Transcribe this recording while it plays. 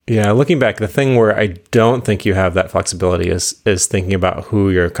Yeah, looking back, the thing where I don't think you have that flexibility is thinking about who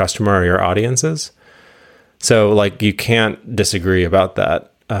your customer or your audience is. So like you can't disagree about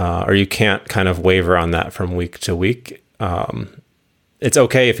that, or you can't kind of waver on that from week to week. It's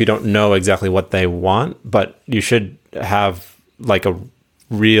okay if you don't know exactly what they want, but you should have like a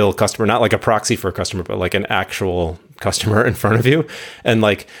real customer, not like a proxy for a customer, but like an actual customer in front of you. And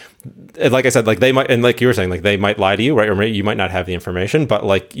like I said, like they might, and like you were saying, like they might lie to you, right? Or you might not have the information, but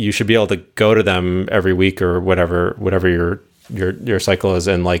like you should be able to go to them every week or whatever your cycle is,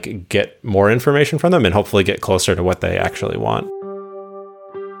 and like get more information from them and hopefully get closer to what they actually want.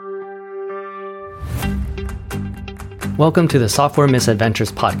 Welcome to the Software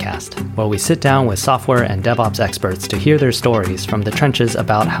Misadventures podcast, where we sit down with software and DevOps experts to hear their stories from the trenches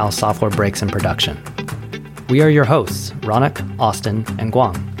about how software breaks in production. We are your hosts, Ronak, Austin, and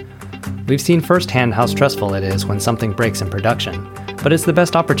Guang. We've seen firsthand how stressful it is when something breaks in production, but it's the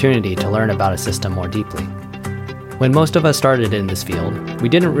best opportunity to learn about a system more deeply. When most of us started in this field, we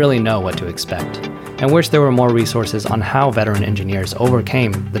didn't really know what to expect, and wish there were more resources on how veteran engineers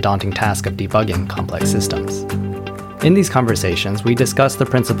overcame the daunting task of debugging complex systems. In these conversations, we discuss the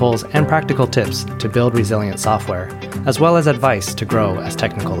principles and practical tips to build resilient software, as well as advice to grow as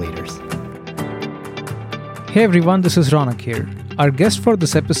technical leaders. Hey everyone, this is Ronak here. Our guest for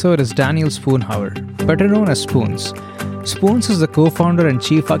this episode is Daniel Spoonhower, better known as Spoons. Spoons is the co-founder and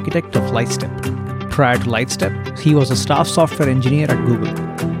chief architect of Lightstep. Prior to Lightstep, he was a staff software engineer at Google.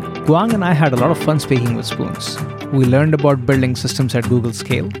 Guang and I had a lot of fun speaking with Spoons. We learned about building systems at Google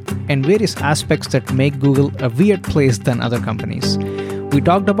scale and various aspects that make Google a weird place than other companies. We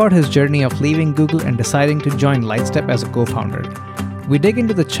talked about his journey of leaving Google and deciding to join Lightstep as a co-founder. We dig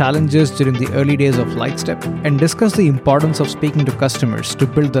into the challenges during the early days of Lightstep and discuss the importance of speaking to customers to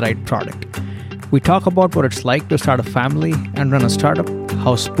build the right product. We talk about what it's like to start a family and run a startup,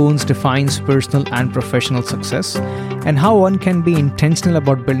 how Spoons defines personal and professional success, and how one can be intentional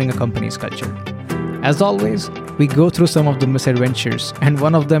about building a company's culture. As always, we go through some of the misadventures, and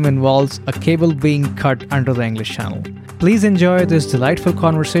one of them involves a cable being cut under the English Channel. Please enjoy this delightful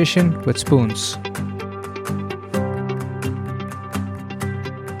conversation with Spoons.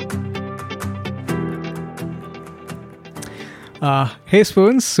 Hey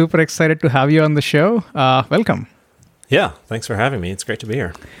Spoons, super excited to have you on the show. Welcome. Yeah, thanks for having me. It's great to be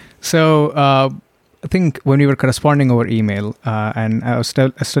here. So, I think when we were corresponding over email, and I was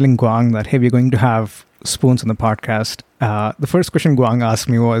telling Guang that, hey, we're going to have Spoons on the podcast. The first question Guang asked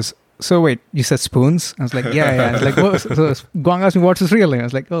me was, so wait, you said Spoons? I was like, yeah. Like, what? So Guang asked me, what's his real name? I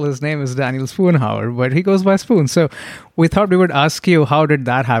was like, oh, his name is Daniel Spoonhower, but he goes by Spoons. So we thought we would ask you, how did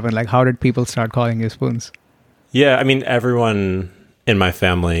that happen? Like, how did people start calling you Spoons? Yeah, I mean, everyone in my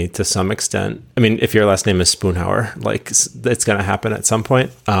family, to some extent, I mean, if your last name is Spoonhower, like, it's going to happen at some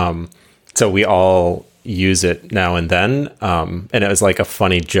point. So we all use it now and then. And it was like a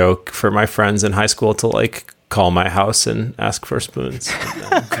funny joke for my friends in high school to like call my house and ask for spoons.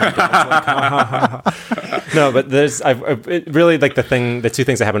 No, but it really like the two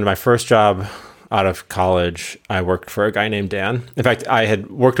things that happened to my first job out of college. I worked for a guy named Dan. In fact, I had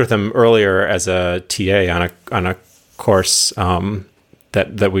worked with him earlier as a TA on a course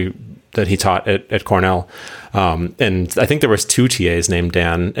that he taught at Cornell. And I think there was two TAs named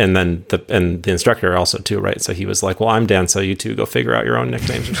Dan, and then the instructor also too, right? So he was like, well, I'm Dan, so you two go figure out your own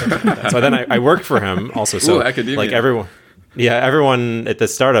nicknames or something like that. So then I worked for him also. So like everyone at the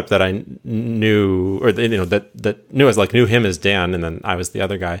startup that I knew, or that knew us, like knew him as Dan, and then I was the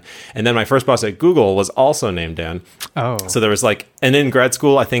other guy. And then my first boss at Google was also named Dan. Oh. So there was like, and in grad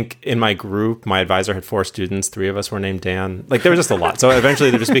school, I think in my group, my advisor had 4 students, 3 of us were named Dan. Like there was just a lot. So eventually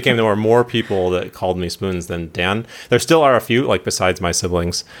there were more people that called me Spoons than Dan. There still are a few, like besides my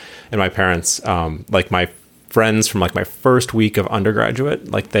siblings and my parents, like my friends from like my first week of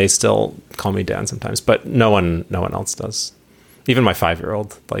undergraduate, like they still call me Dan sometimes, but no one else does. Even my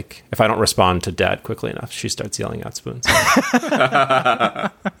 5-year-old, like if I don't respond to Dad quickly enough, she starts yelling out Spoons.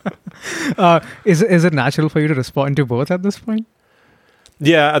 Is it natural for you to respond to both at this point?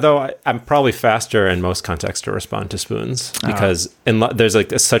 Yeah, although I'm probably faster in most contexts to respond to Spoons because there's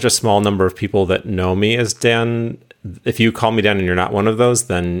like such a small number of people that know me as Dan. If you call me Dan and you're not one of those,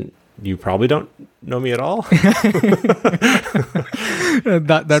 then you probably don't know me at all.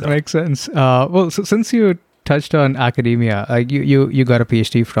 That makes sense. Well, so since you touched on academia, like you got a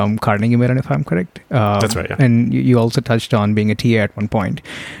PhD from Carnegie Mellon, if I'm correct. That's right, yeah. And you also touched on being a TA at one point.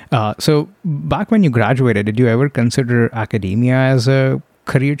 So back when you graduated, did you ever consider academia as a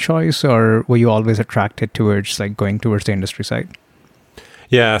career choice, or were you always attracted towards like going towards the industry side?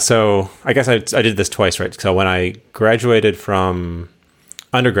 Yeah, so I guess I did this twice, right? So when I graduated from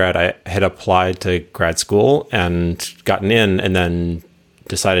undergrad, I had applied to grad school and gotten in, and then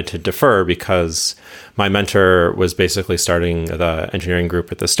decided to defer because my mentor was basically starting the engineering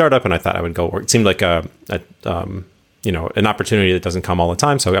group at the startup, and I thought I would go work. It seemed like an opportunity that doesn't come all the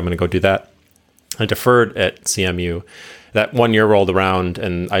time, so I'm going to go do that. I deferred at CMU. That 1 year rolled around,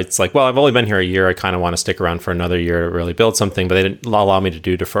 and it's like, well, I've only been here a year. I kind of want to stick around for another year to really build something, but they didn't allow me to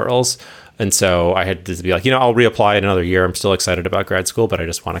do deferrals. And so I had to be like, I'll reapply in another year. I'm still excited about grad school, but I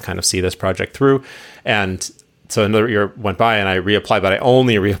just want to kind of see this project through. And so another year went by and I reapplied, but I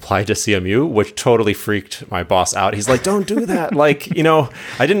only reapplied to CMU, which totally freaked my boss out. He's like, don't do that. Like,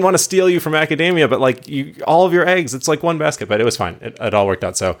 I didn't want to steal you from academia, but like all of your eggs, it's like one basket, but it was fine. It all worked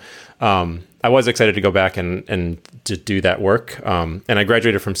out. So I was excited to go back and to do that work. And I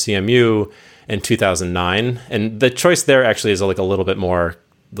graduated from CMU in 2009. And the choice there actually is like a little bit more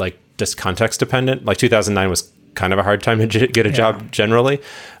like just context dependent. Like 2009 was kind of a hard time to get a job generally.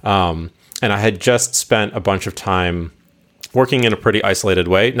 And I had just spent a bunch of time working in a pretty isolated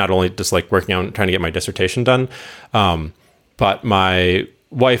way, not only just like working on trying to get my dissertation done, but my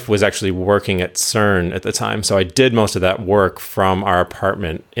wife was actually working at CERN at the time. So I did most of that work from our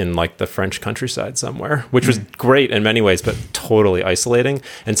apartment in like the French countryside somewhere, which was great in many ways, but totally isolating.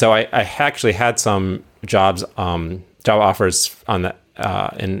 And so I actually had some job offers on that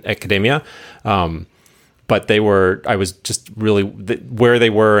in academia. But I was just really, where they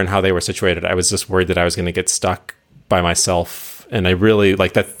were and how they were situated, I was just worried that I was going to get stuck by myself. And I really,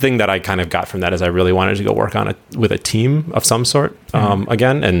 like, the thing that I kind of got from that is I really wanted to go work on it with a team of some sort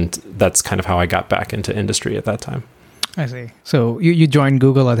again. And that's kind of how I got back into industry at that time. I see. So you joined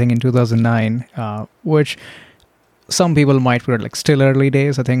Google, I think, in 2009, which some people might put like still early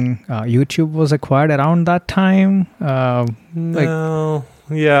days. I think YouTube was acquired around that time. No.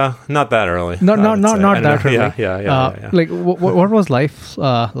 Yeah, not that early. Not that early. Yeah. Like, what was life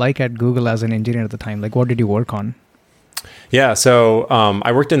like at Google as an engineer at the time? Like, what did you work on? Yeah, so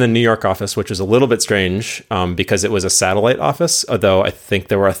I worked in the New York office, which was a little bit strange because it was a satellite office, although I think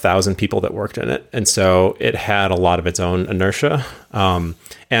there were 1,000 people that worked in it. And so it had a lot of its own inertia. And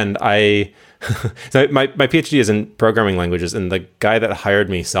so my PhD is in programming languages, and the guy that hired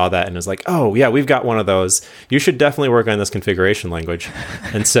me saw that and was like, oh, yeah, we've got one of those. You should definitely work on this configuration language.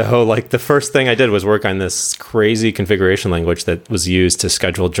 And so like the first thing I did was work on this crazy configuration language that was used to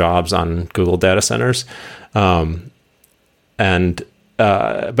schedule jobs on Google data centers. But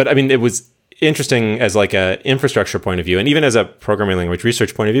I mean, it was interesting as like a infrastructure point of view, and even as a programming language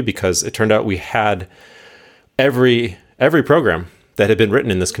research point of view, because it turned out we had every program that had been written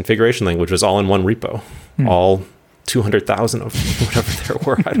in this configuration language was all in one repo, all 200,000 of whatever there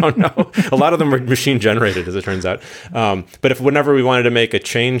were. I don't know. A lot of them were machine generated, as it turns out. But whenever we wanted to make a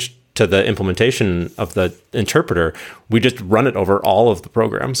change to the implementation of the interpreter, we just run it over all of the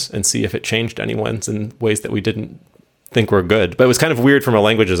programs and see if it changed any ones in ways that we didn't think were good. But it was kind of weird from a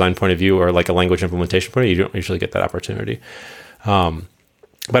language design point of view or like a language implementation point of view. You don't usually get that opportunity.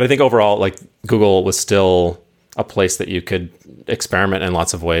 But I think overall, like Google was still a place that you could experiment in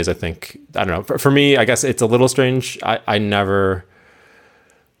lots of ways. I think, I don't know, for me, I guess it's a little strange. I never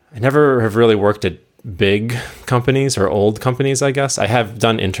have really worked at big companies or old companies, I guess. I have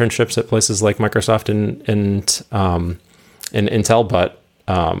done internships at places like Microsoft and Intel, but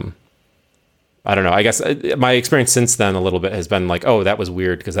I don't know. I guess my experience since then a little bit has been like, oh, that was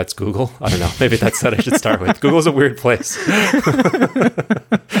weird because that's Google. I don't know. Maybe that's what I should start with. Google's a weird place.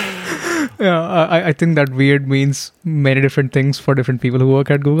 Yeah, I think that weird means many different things for different people who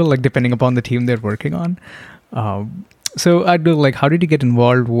work at Google, like depending upon the team they're working on. So I do like, how did you get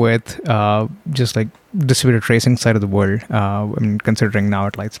involved with just like distributed tracing side of the world? Considering now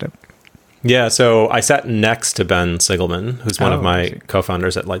at Lightstep. Yeah, so I sat next to Ben Sigelman, who's one of my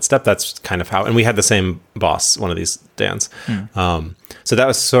co-founders at Lightstep. That's kind of how, and we had the same boss one of these days. So that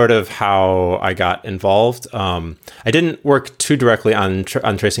was sort of how I got involved. I didn't work too directly on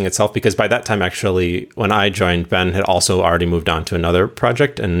tracing itself because by that time, actually, when I joined, Ben had also already moved on to another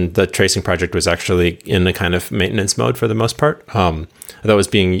project, and the tracing project was actually in a kind of maintenance mode for the most part, though it was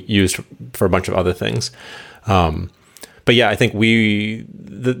being used for a bunch of other things. But yeah, I think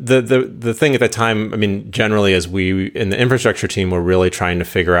the thing at the time, I mean, generally as we in the infrastructure team were really trying to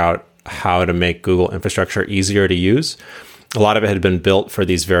figure out how to make Google infrastructure easier to use. A lot of it had been built for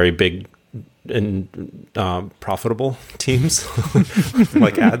these very big and profitable teams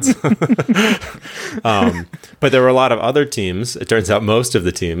like ads. But there were a lot of other teams. It turns out most of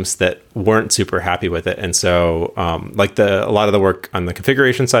the teams that weren't super happy with it. And so like a lot of the work on the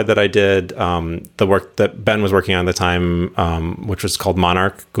configuration side that I did, the work that Ben was working on at the time, which was called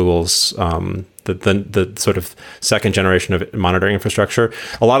Monarch, Google's the the sort of second generation of monitoring infrastructure.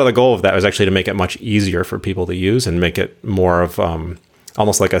 A lot of the goal of that was actually to make it much easier for people to use and make it more of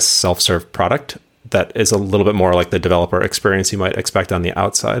almost like a self-serve product that is a little bit more like the developer experience you might expect on the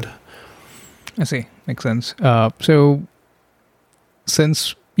outside. I see. Makes sense. So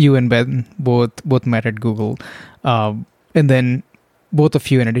since you and Ben both met at Google, and then both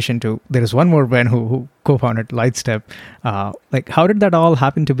of you, in addition to, there is one more Ben who co-founded Lightstep. Like, how did that all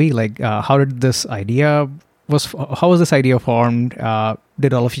happen to be? Like, how was this idea formed?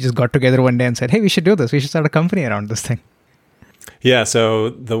 Did all of you just got together one day and said, hey, we should do this. We should start a company around this thing? Yeah. So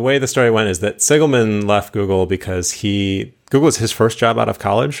the way the story went is that Sigelman left Google because Google was his first job out of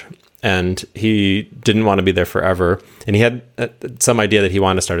college, and he didn't want to be there forever. And he had some idea that he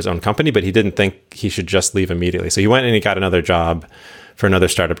wanted to start his own company, but he didn't think he should just leave immediately. So he went and he got another job for another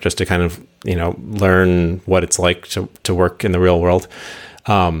startup just to kind of, learn what it's like to work in the real world.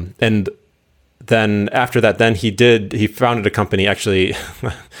 And then after that, he founded a company, actually,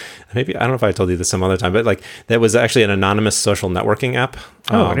 maybe, I don't know if I told you this some other time, but like that was actually an anonymous social networking app.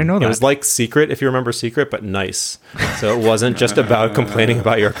 Oh, I didn't know that. It was like Secret, if you remember Secret, but nice. So it wasn't just about complaining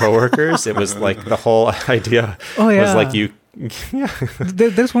about your coworkers. It was like the whole idea was like you. Yeah.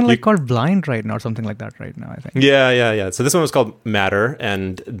 There's one called Blind right now or something like that right now, I think. Yeah. So this one was called Matter,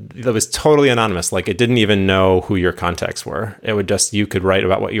 and it was totally anonymous. Like it didn't even know who your contacts were. It would just, you could write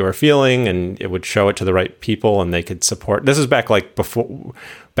about what you were feeling and it would show it to the right people and they could support. This is back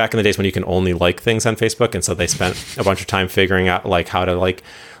in the days when you can only like things on Facebook. And so they spent a bunch of time figuring out like how to like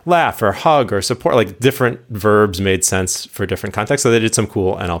laugh or hug or support, like different verbs made sense for different contexts. So they did some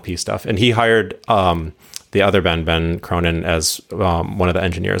cool NLP stuff. And he hired, the other Ben Cronin, as one of the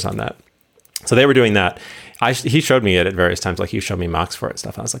engineers on that. So they were doing that. He showed me it at various times. Like he showed me mocks for it and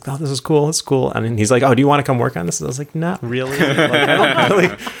stuff. I was like, oh, this is cool. It's cool. And he's like, oh, do you want to come work on this? And I was like, not really.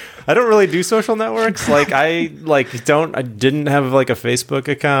 Like, I don't really do social networks. Like I didn't have like a Facebook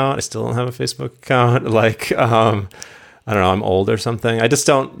account. I still don't have a Facebook account. Like, I don't know, I'm old or something. I just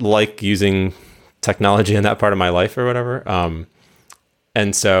don't like using technology in that part of my life or whatever.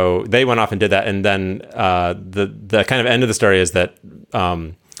 And so they went off and did that. And then the kind of end of the story is that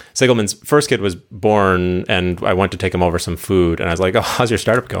Sigelman's first kid was born, and I went to take him over some food. And I was like, oh, how's your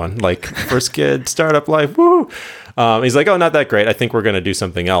startup going? Like, first kid, startup life, woo! He's like, oh, not that great. I think we're going to do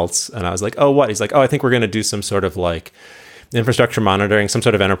something else. And I was like, oh, what? He's like, oh, I think we're going to do some sort of like infrastructure monitoring, some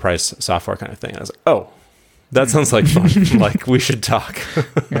sort of enterprise software kind of thing. And I was like, oh, that sounds like fun. Like, we should talk.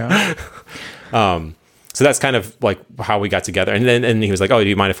 Yeah. So that's kind of like how we got together. And then he was like, oh, do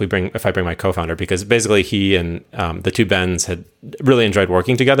you mind if I bring my co-founder? Because basically he and the two Bens had really enjoyed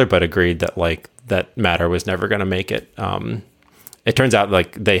working together, but agreed that like that Matter was never going to make it. It turns out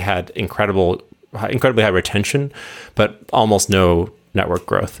like they had incredibly high retention, but almost no network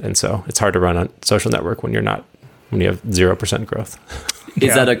growth. And so it's hard to run a social network when you have 0% growth.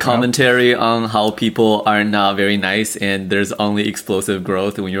 Is that a commentary on how people are not very nice and there's only explosive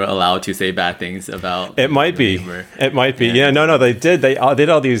growth when you're allowed to say bad things about it? Might be. Neighbor? It might be. Yeah. No. They did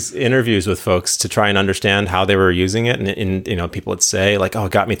all these interviews with folks to try and understand how they were using it, and people would say like, "Oh,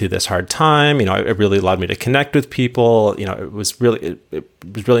 it got me through this hard time. It really allowed me to connect with people. It was really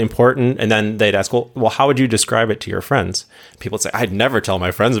important." And then they'd ask, "Well, how would you describe it to your friends?" People would say, "I'd never tell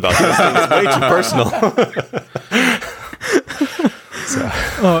my friends about this. It's way too personal." So.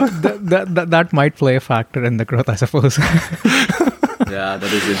 That might play a factor in the growth, I suppose. Yeah, that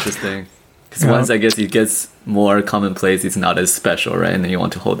is interesting. Because once I guess it gets more commonplace, it's not as special, right? And then you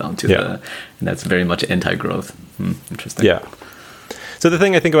want to hold on to and that's very much anti-growth. Interesting. Yeah. So the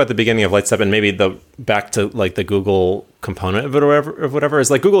thing I think about the beginning of Lightstep, and maybe back to like the Google component of it or whatever,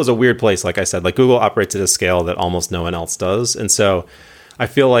 is like Google is a weird place. Like I said, like Google operates at a scale that almost no one else does. And so I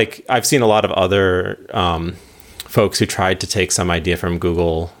feel like I've seen a lot of other folks who tried to take some idea from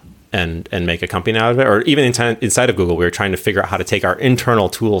Google and make a company out of it, or even inside of Google, we were trying to figure out how to take our internal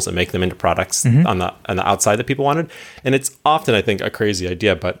tools and make them into products on the outside that people wanted. And it's often, I think, a crazy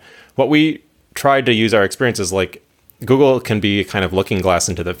idea. But what we tried to use our experience is like Google can be kind of looking glass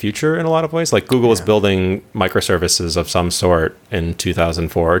into the future in a lot of ways. Like Google was building microservices of some sort in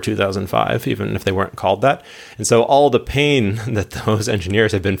 2004 or 2005, even if they weren't called that. And so all the pain that those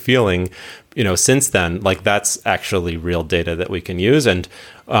engineers have been feeling, since then, like that's actually real data that we can use. And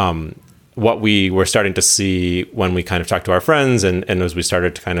what we were starting to see when we kind of talked to our friends and as we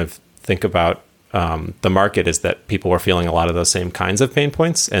started to kind of think about the market is that people were feeling a lot of those same kinds of pain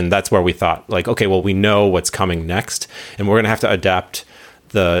points. And that's where we thought like, okay, well, we know what's coming next and we're going to have to adapt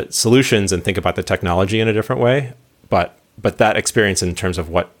the solutions and think about the technology in a different way. But that experience in terms of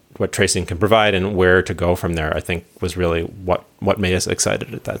what tracing can provide and where to go from there, I think was really what made us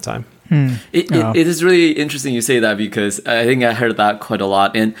excited at that time. It is really interesting you say that, because I think I heard that quite a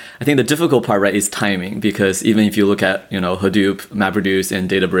lot. And I think the difficult part, right, is timing, because even if you look at, Hadoop, MapReduce, and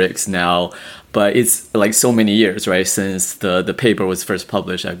Databricks now, but it's like so many years, right, since the paper was first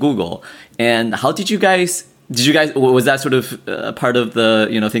published at Google. And how did you guys, was that sort of a part of the,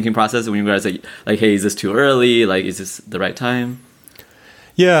 thinking process when you guys like, hey, is this too early? Like, is this the right time?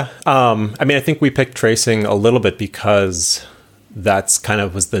 Yeah. I think we picked tracing a little bit because that's kind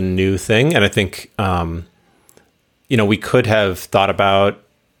of was the new thing. And I think, we could have thought about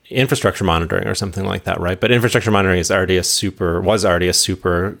infrastructure monitoring or something like that, right? But infrastructure monitoring was already a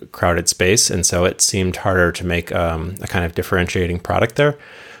super crowded space. And so it seemed harder to make a kind of differentiating product there.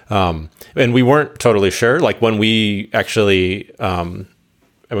 And we weren't totally sure. Like when we actually,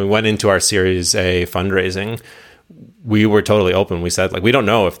 we went into our Series A fundraising, we were totally open. We said, like, we don't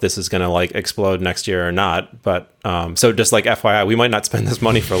know if this is going to like explode next year or not. But so just like FYI, we might not spend this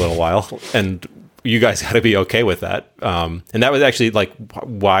money for a little while, and you guys got to be okay with that. And that was actually like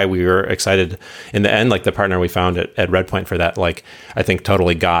why we were excited in the end. Like the partner we found at Redpoint for that, like I think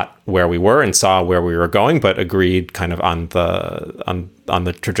totally got where we were and saw where we were going, but agreed kind of on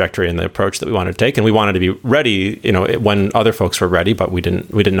the trajectory and the approach that we wanted to take. And we wanted to be ready, when other folks were ready, but we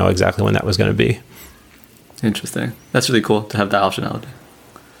didn't know exactly when that was going to be. Interesting. That's really cool to have that optionality.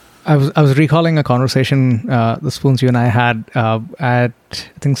 I was recalling a conversation the Spoons you and I had at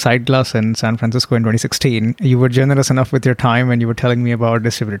I think Sideglass in San Francisco in 2016. You were generous enough with your time, and you were telling me about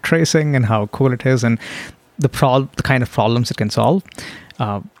distributed tracing and how cool it is and the kind of problems it can solve.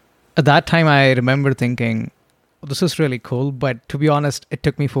 At that time, I remember thinking, this is really cool, but to be honest, it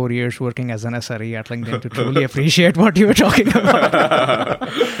took me 4 years working as an SRE at LinkedIn to truly appreciate what you were talking about.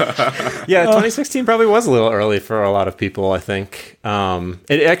 Yeah, 2016 probably was a little early for a lot of people, I think.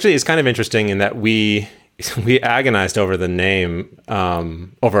 It actually is kind of interesting in that we agonized over the name,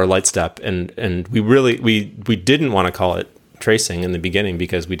 over Lightstep, and we didn't want to call it tracing in the beginning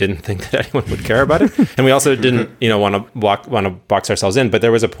because we didn't think that anyone would care about it, and we also didn't want to box ourselves in. But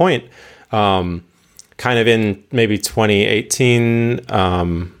there was a point kind of in maybe 2018,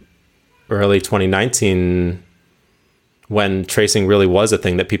 early 2019, when tracing really was a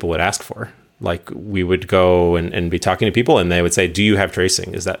thing that people would ask for. Like we would go and be talking to people, and they would say, "Do you have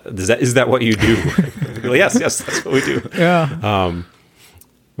tracing? Is that what you do?" Like, yes, that's what we do. Yeah.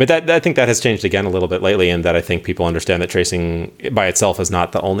 But I think that has changed again a little bit lately, and that I think people understand that tracing by itself is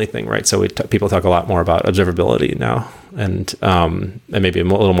not the only thing, right? So people talk a lot more about observability now, and maybe a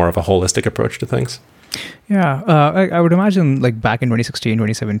little more of a holistic approach to things. Yeah, I would imagine like back in 2016,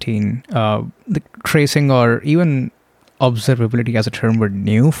 2017, the tracing or even observability as a term were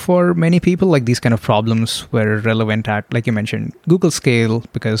new for many people. Like these kind of problems were relevant at, like you mentioned, Google scale,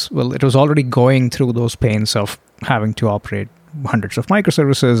 because, well, it was already going through those pains of having to operate hundreds of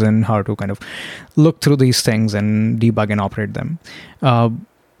microservices and how to kind of look through these things and debug and operate them.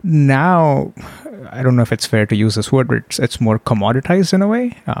 Now, I don't know if it's fair to use this word, but it's more commoditized in a way,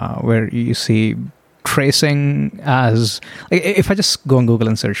 where you see tracing as, like, if I just go on Google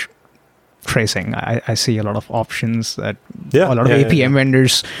and search tracing, I see a lot of options that a lot of APM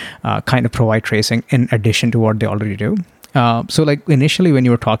vendors kind of provide tracing in addition to what they already do. So like initially when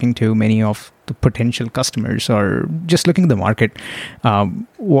you were talking to many of the potential customers or just looking at the market,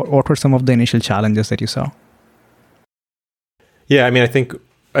 what were some of the initial challenges that you saw? Yeah, I mean, I think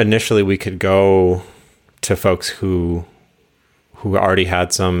initially we could go to folks who already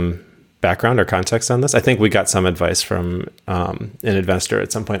had some background or context on this. I think we got some advice from an investor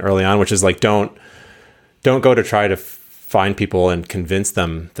at some point early on, which is like, don't go to try to find people and convince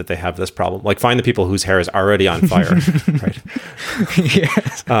them that they have this problem. Like find the people whose hair is already on fire, right?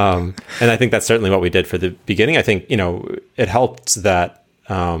 Yes. And I think that's certainly what we did for the beginning. I think, it helped that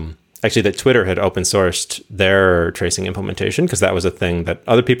actually that Twitter had open sourced their tracing implementation, because that was a thing that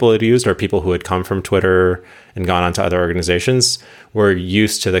other people had used, or people who had come from Twitter and gone on to other organizations were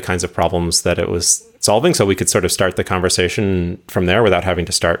used to the kinds of problems that it was solving. So we could sort of start the conversation from there without having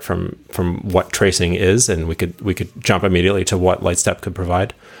to start from what tracing is, and we could jump immediately to what Lightstep could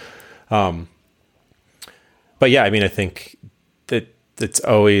provide. But yeah, I mean, I think that it's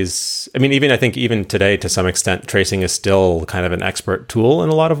always, I mean, even today, to some extent, tracing is still kind of an expert tool in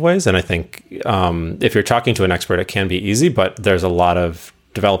a lot of ways. And I think if you're talking to an expert, it can be easy, but there's a lot of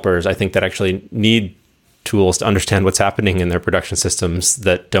developers, I think, that actually need tools to understand what's happening in their production systems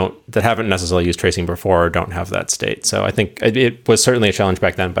that haven't necessarily used tracing before or don't have that state. So I think it was certainly a challenge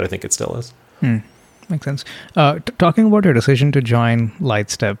back then, but I think it still is. Makes sense. Talking about your decision to join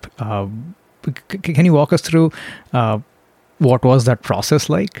Lightstep, can you walk us through what was that process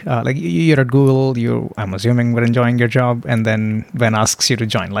like? Like you're at Google, I'm assuming were enjoying your job, and then Ben asks you to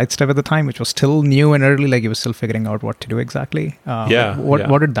join Lightstep at the time, which was still new and early, like you were still figuring out what to do exactly.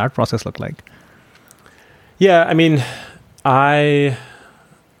 What did that process look like? Yeah, I mean,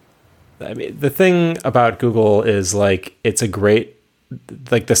 the thing about Google is like it's a great,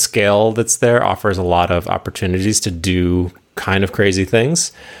 like the scale that's there offers a lot of opportunities to do kind of crazy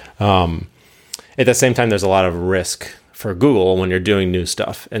things. At the same time, there's a lot of risk for Google when you're doing new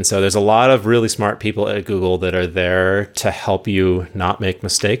stuff. And so there's a lot of really smart people at Google that are there to help you not make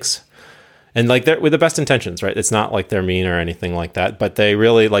mistakes. And like they're with the best intentions, right? It's not like they're mean or anything like that, but they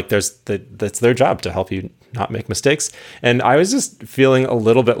really like that's their job to help you not make mistakes. And I was just feeling a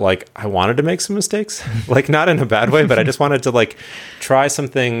little bit like I wanted to make some mistakes, like not in a bad way, but I just wanted to like try some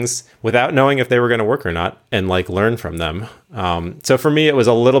things without knowing if they were going to work or not and like learn from them. So for me, it was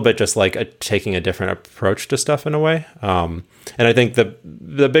a little bit just like taking a different approach to stuff in a way. And I think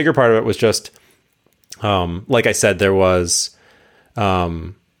the bigger part of it was just, like I said, there was,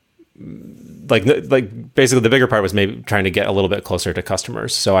 like basically the bigger part was maybe trying to get a little bit closer to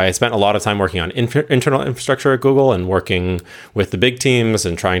customers. So I spent a lot of time working on internal infrastructure at Google and working with the big teams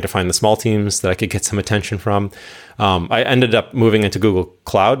and trying to find the small teams that I could get some attention from. I ended up moving into Google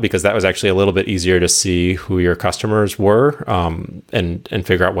Cloud because that was actually a little bit easier to see who your customers were, and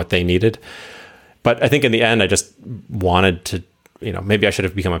figure out what they needed. But I think in the end, I just wanted to, maybe I should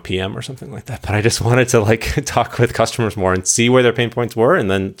have become a PM or something like that, but I just wanted to like talk with customers more and see where their pain points were and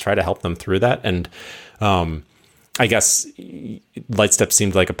then try to help them through that. And I guess Lightstep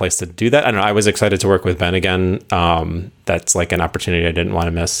seemed like a place to do that. I don't know. I was excited to work with Ben again. That's like an opportunity I didn't want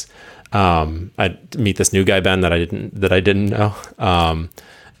to miss. I'd meet this new guy, Ben, that I didn't know.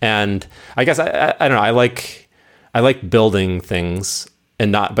 And I guess I don't know. I like building things.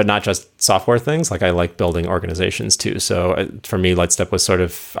 But not just software things. Like I like building organizations too. So for me, Lightstep was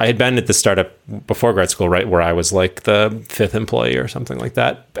I had been at the startup before grad school, right, where I was like the 5th employee or something like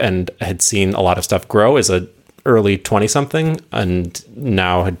that, and had seen a lot of stuff grow as a early 20-something, and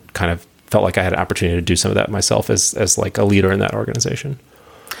now had kind of felt like I had an opportunity to do some of that myself as like a leader in that organization.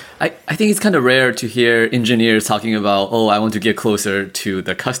 I think it's kind of rare to hear engineers talking about, I want to get closer to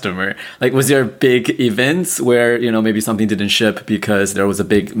the customer. Like, was there big events where, maybe something didn't ship because there was a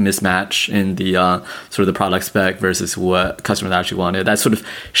big mismatch in the sort of the product spec versus what customers actually wanted that sort of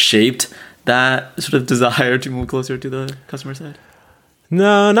shaped that sort of desire to move closer to the customer side?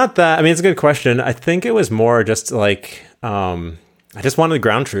 No, not that. I mean, it's a good question. I think it was more just like, I just wanted the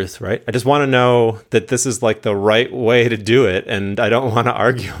ground truth, right? I just want to know that this is like the right way to do it, and I don't want to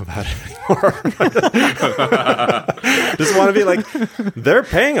argue about it anymore. Just want to be like, they're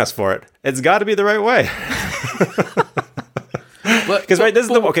paying us for it. It's got to be the right way. Because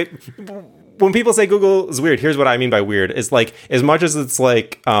when people say Google is weird, here's what I mean by weird. It's like, as much as it's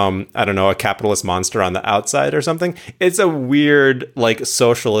like, I don't know, a capitalist monster on the outside or something, it's a weird, like,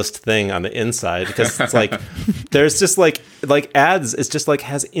 socialist thing on the inside. Because it's like, there's just like ads, it's just like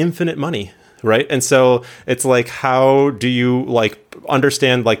has infinite money, right? And so it's like, how do you like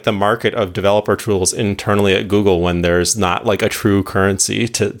understand like the market of developer tools internally at Google when there's not like a true currency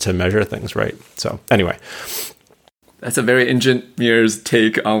to measure things, right? So anyway. That's a very engineer's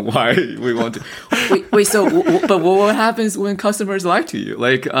take on why we want to. But what happens when customers lie to you?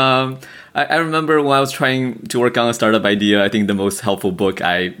 Like, I remember when I was trying to work on a startup idea, I think the most helpful book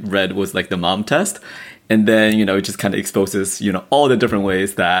I read was like the mom test. And then, it just kind of exposes, all the different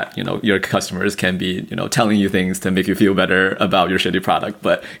ways that, your customers can be, telling you things to make you feel better about your shitty product,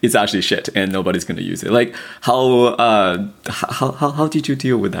 but it's actually shit and nobody's going to use it. Like, how did you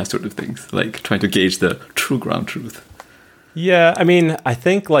deal with that sort of things? Like trying to gauge the true ground truth. Yeah, I mean, I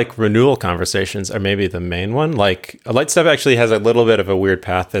think like renewal conversations are maybe the main one. Like Lightstep actually has a little bit of a weird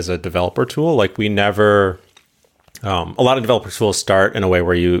path as a developer tool. Like we never, a lot of developer tools start in a way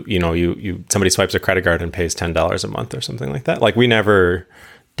where you somebody swipes a credit card and pays $10 a month or something like that. Like we never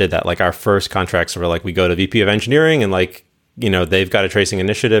did that. Like our first contracts were like, we go to VP of engineering and like, they've got a tracing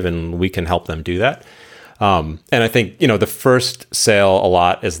initiative and we can help them do that. And I think, the first sale a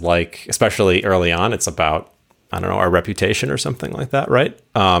lot is like, especially early on, it's about, I don't know, our reputation or something like that, right?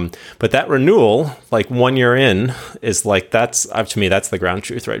 But that renewal, like 1 year in, is like, that's, to me, that's the ground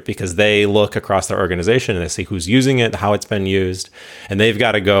truth, right? Because they look across their organization and they see who's using it, how it's been used, and they've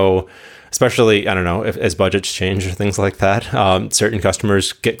got to go, especially, I don't know, as budgets change or things like that. Certain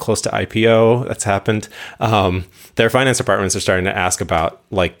customers get close to IPO, that's happened. Their finance departments are starting to ask about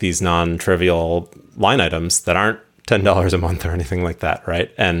like these non-trivial line items that aren't $10 a month or anything like that,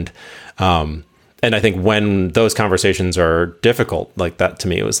 right? And I think when those conversations are difficult, like that to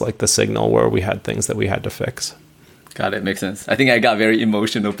me was like the signal where we had things that we had to fix. Got it. Makes sense. I think I got very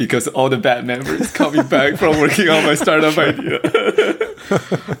emotional because all the bad members coming back from working on my startup idea.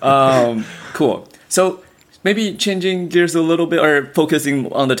 Cool. So maybe changing gears a little bit or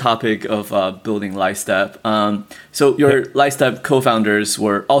focusing on the topic of building Lightstep. So your Lightstep co-founders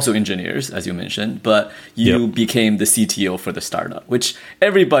were also engineers, as you mentioned, but you became the CTO for the startup, which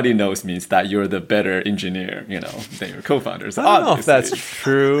everybody knows means that you're the better engineer, than your co-founders. I don't know if that's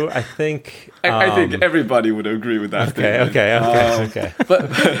true. I think I think everybody would agree with that. Okay.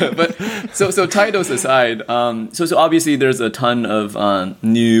 But so titles aside, so obviously there's a ton of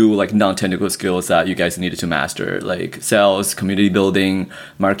new like non-technical skills that you guys needed to master, like sales, community building,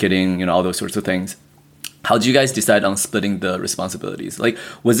 marketing, all those sorts of things. How did you guys decide on splitting the responsibilities? Like,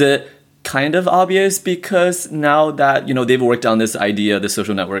 was it kind of obvious because now that, they've worked on this idea, the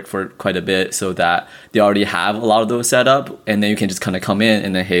social network for quite a bit, so that they already have a lot of those set up, and then you can just kind of come in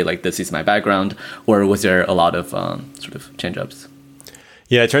and then, hey, like, this is my background? Or was there a lot of sort of change-ups?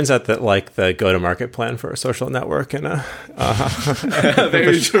 Yeah, it turns out that like the go-to-market plan for a social network and a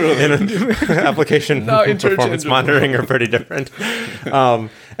very true. in an application performance monitoring are pretty different. And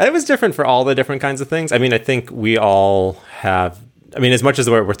it was different for all the different kinds of things. I mean, I think we all have. I mean, as much as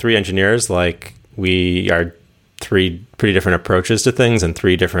we're three engineers, like we are three pretty different approaches to things and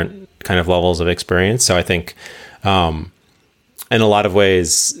three different kind of levels of experience. So I think. In a lot of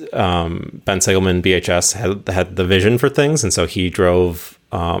ways, Ben Segelman, BHS, had the vision for things, and so he drove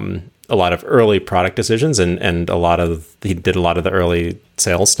a lot of early product decisions, and he did a lot of the early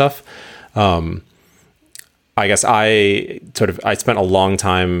sales stuff. I guess I spent a long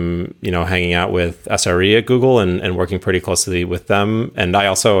time, hanging out with SRE at Google and working pretty closely with them, and I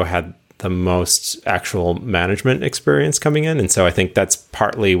also had the most actual management experience coming in. And so I think that's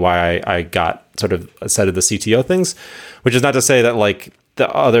partly why I got sort of a set of the CTO things, which is not to say that like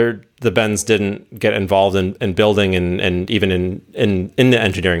the Bens didn't get involved in building and even in the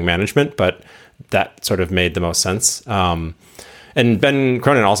engineering management, but that sort of made the most sense. And Ben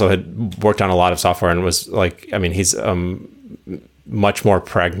Cronin also had worked on a lot of software and was like, I mean, he's much more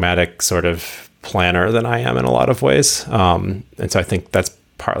pragmatic sort of planner than I am in a lot of ways. And so I think that's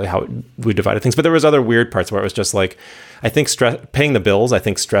partly how we divided things, but there was other weird parts where it was just like, I think paying the bills, I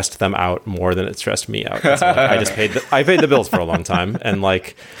think stressed them out more than it stressed me out. So, like, I paid the bills for a long time. And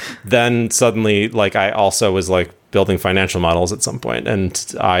like, then suddenly like, I also was like building financial models at some point,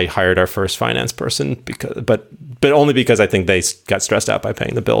 and I hired our first finance person but only because I think they got stressed out by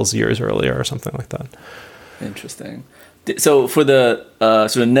paying the bills years earlier or something like that. Interesting. So for the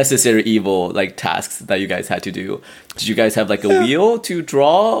sort of necessary evil like tasks that you guys had to do, did you guys have like a wheel to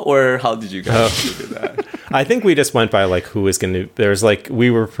draw, or how did you guys do that? I think we just went by like who was going to. There's like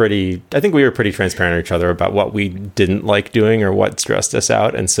I think we were pretty transparent to each other about what we didn't like doing or what stressed us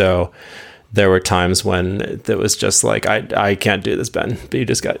out, and so there were times when it was just like I can't do this, Ben, but you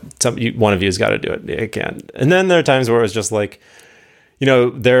just got one of you's got to do it. I can't. And then there are times where it was just like,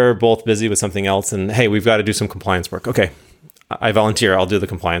 they're both busy with something else, and hey, we've got to do some compliance work. Okay, I volunteer. I'll do the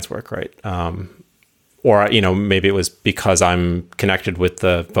compliance work, right? Or maybe it was because I'm connected with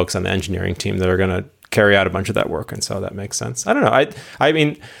the folks on the engineering team that are going to carry out a bunch of that work, and so that makes sense. I don't know. I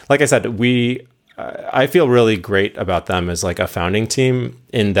mean, like I said, I feel really great about them as like a founding team,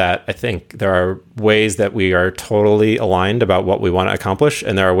 in that I think there are ways that we are totally aligned about what we want to accomplish,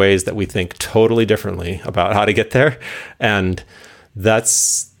 and there are ways that we think totally differently about how to get there, and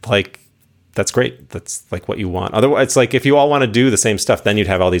that's great. That's like what you want. Otherwise, it's like if you all want to do the same stuff, then you'd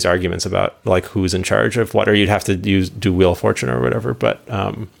have all these arguments about like who's in charge of what, or you'd have to do Wheel of Fortune or whatever. But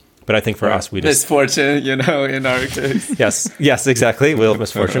I think for us, we just misfortune, in our case. yes, exactly. Wheel of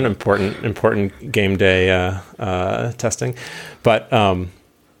Misfortune, important game day testing. But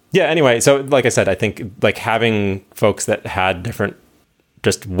yeah. Anyway, so like I said, I think like having folks that had different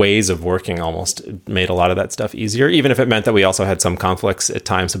just ways of working almost made a lot of that stuff easier, even if it meant that we also had some conflicts at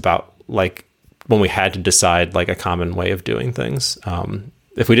times about like when we had to decide like a common way of doing things.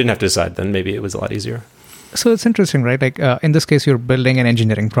 If we didn't have to decide, then maybe it was a lot easier. So it's interesting, right? Like in this case, you're building an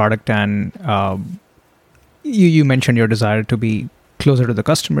engineering product, and you mentioned your desire to be closer to the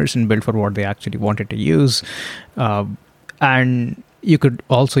customers and build for what they actually wanted to use. And you could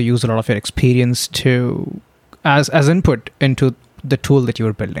also use a lot of your experience as input into the tool that you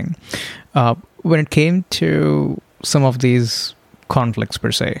were building. When it came to some of these conflicts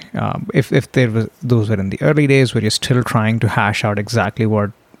per se, if those were in the early days where you're still trying to hash out exactly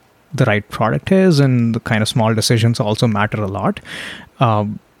what the right product is, and the kind of small decisions also matter a lot.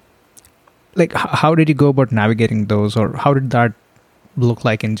 Like how did you go about navigating those, or how did that look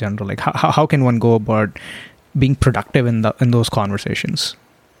like in general? Like how can one go about being productive in those conversations?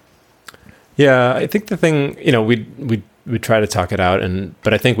 Yeah, I think the thing, we try to talk it out,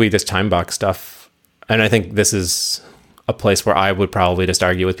 but I think we just time box stuff, and I think this is a place where I would probably just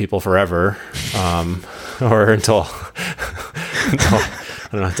argue with people forever, or until I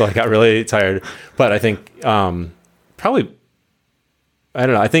don't know, until I got really tired. But I think probably, I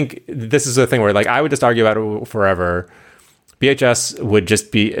don't know. I think this is a thing where like I would just argue about it forever. BHS would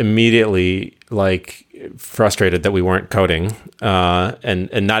just be immediately like frustrated that we weren't coding,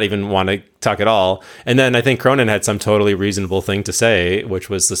 and not even want to talk at all. And then I think Cronin had some totally reasonable thing to say, which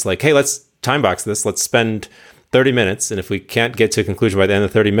was just like, hey, let's time box this. Let's spend 30 minutes. And if we can't get to a conclusion by the end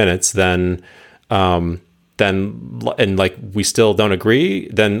of 30 minutes, then and like we still don't agree,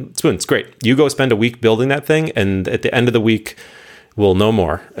 then Spoon, it's great. You go spend a week building that thing. And at the end of the week, we'll know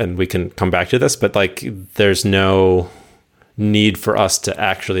more and we can come back to this. But like, there's no need for us to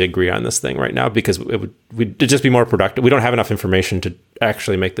actually agree on this thing right now, because we'd just be more productive. We don't have enough information to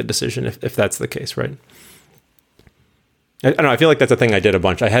actually make the decision if that's the case, right? I don't know. I feel like that's a thing I did a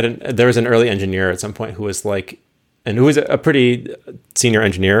bunch. There was an early engineer at some point who was like, and who was a pretty senior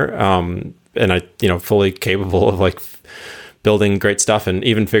engineer, and I, fully capable of like building great stuff and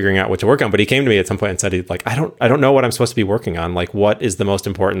even figuring out what to work on. But he came to me at some point and said, he's like, I don't know what I'm supposed to be working on. Like, what is the most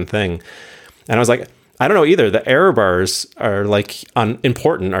important thing? And I was like, I don't know either. The error bars are like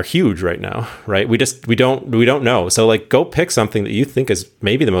important, are huge right now, right? We don't know. So like, go pick something that you think is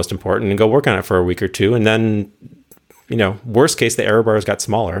maybe the most important and go work on it for a week or two. And then, worst case, the error bars got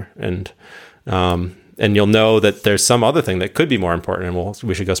smaller, and you'll know that there's some other thing that could be more important, and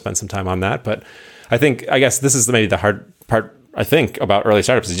we should go spend some time on that. But I guess this is maybe the hard part, I think, about early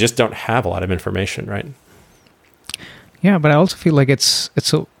startups, is you just don't have a lot of information, right? Yeah, but I also feel like it's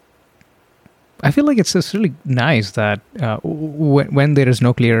just really nice that when there is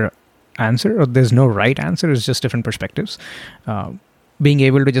no clear answer, or there's no right answer, it's just different perspectives. Being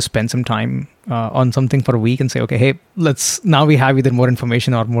able to just spend some time on something for a week and say, okay, hey, now we have either more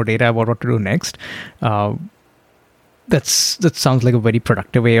information or more data about what to do next. That sounds like a very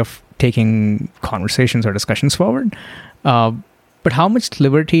productive way of taking conversations or discussions forward. But how much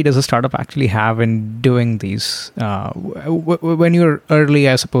liberty does a startup actually have in doing these? When you're early,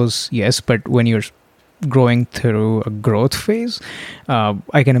 I suppose, yes, but when you're growing through a growth phase,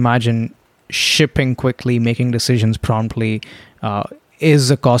 I can imagine shipping quickly, making decisions promptly,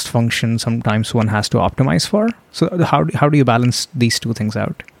 is a cost function sometimes one has to optimize for. So how do you balance these two things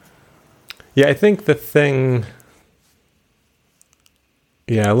out? Yeah, I think looking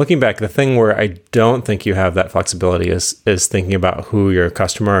back, the thing where I don't think you have that flexibility is thinking about who your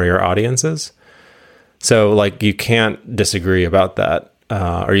customer or your audience is. So like, you can't disagree about that,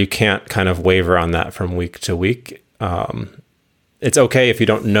 or you can't kind of waver on that from week to week. It's okay if you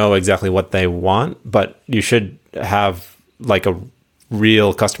don't know exactly what they want, but you should have like a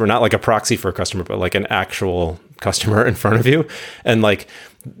real customer, not like a proxy for a customer, but like an actual customer in front of you. And like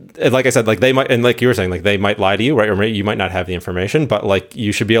I said, like they might, and like you were saying, like they might lie to you, right? Or you might not have the information, but like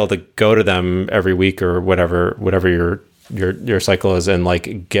you should be able to go to them every week or whatever your cycle is, and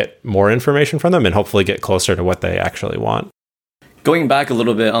like get more information from them and hopefully get closer to what they actually want. Going back a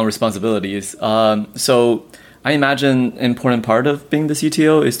little bit on responsibilities. So I imagine an important part of being the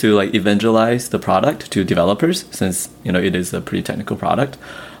CTO is to like evangelize the product to developers, since it is a pretty technical product.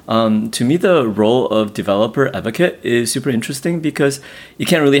 To me, the role of developer advocate is super interesting, because you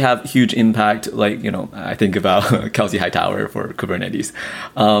can't really have huge impact. Like, I think about Kelsey Hightower for Kubernetes.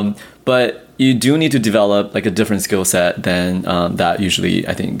 But you do need to develop like a different skill set than that usually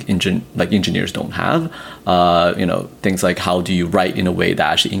I think engineers don't have. Things like, how do you write in a way that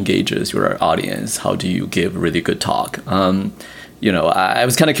actually engages your audience? How do you give really good talk? I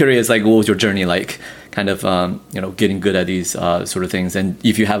was kind of curious, like, what was your journey like, kind of, getting good at these sort of things? And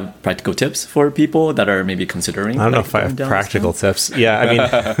if you have practical tips for people that are maybe considering. I don't know if I have practical tips. Yeah, I mean,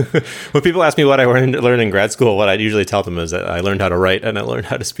 when people ask me what I learned in grad school, what I usually tell them is that I learned how to write and I learned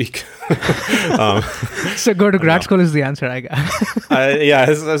how to speak. So go to grad school is the answer I got. Yeah, I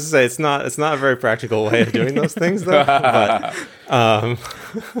was to say, it's not a very practical way of doing those things, though. But, I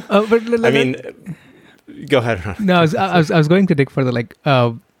mean... Go ahead. No, I was going to dig further. Like,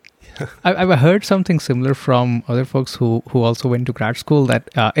 I've heard something similar from other folks who also went to grad school, that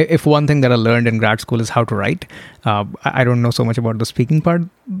if one thing that I learned in grad school is how to write. I don't know so much about the speaking part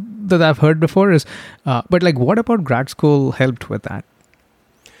that I've heard before. But like, what about grad school helped with that?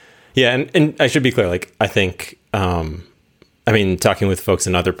 Yeah, and I should be clear. Like, I think, talking with folks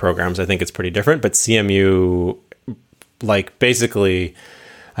in other programs, I think it's pretty different. But CMU, like, basically,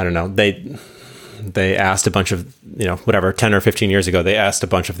 I don't know, they asked a bunch of, 10 or 15 years ago, they asked a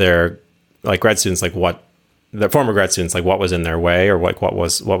bunch of their like grad students, like, what the former grad students, like what was in their way, or like what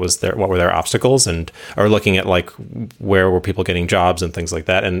were their obstacles, and or looking at like where were people getting jobs and things like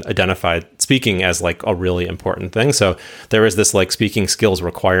that, and identified speaking as like a really important thing. So there was this like speaking skills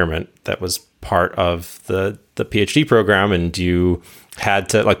requirement that was part of the PhD program, and you had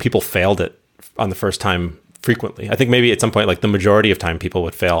to, like, people failed it on the first time frequently. I think maybe at some point, like the majority of time, people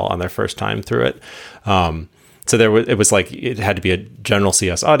would fail on their first time through it. So it was like, it had to be a general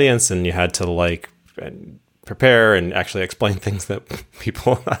CS audience, and you had to like prepare and actually explain things that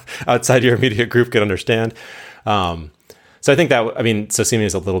people outside your immediate group could understand. So I think that, I mean, Socimi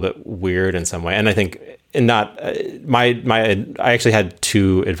is a little bit weird in some way. And I think I actually had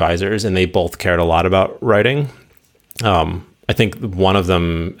 2 advisors, and they both cared a lot about writing. I think one of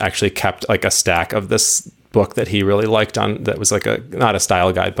them actually kept like a stack of this book that he really liked on, that was like not a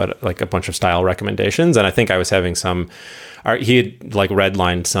style guide, but like a bunch of style recommendations. And I think I was having he had like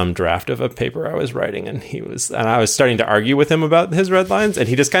redlined some draft of a paper I was writing, and I was starting to argue with him about his red lines, and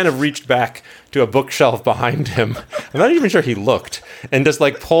he just kind of reached back to a bookshelf behind him. I'm not even sure he looked, and just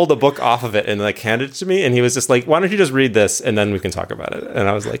like pulled a book off of it and like handed it to me. And he was just like, "Why don't you just read this and then we can talk about it?" And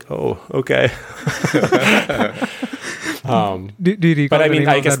I was like, "Oh, okay." Do you recall but I the mean, name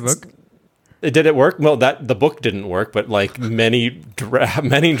I of guess that book? Did it work? Well, the book didn't work, but like many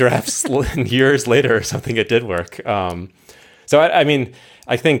drafts years later or something, it did work. So I mean,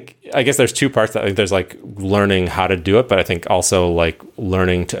 I guess there's 2 parts. That there's like learning how to do it, but I think also like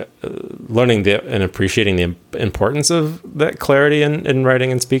learning and appreciating the importance of that clarity in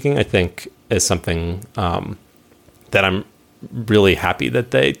writing and speaking, I think is something that I'm really happy that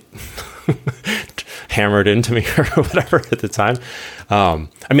they hammered into me or whatever at the time. I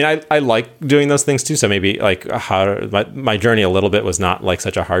mean, I like doing those things too. So maybe like my journey a little bit was not like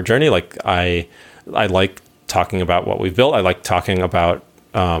such a hard journey. Like I like talking about what we've built. I like talking about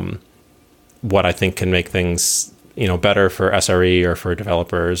what I think can make things, better for SRE or for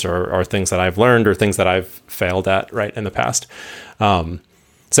developers, or things that I've learned or things that I've failed at right in the past.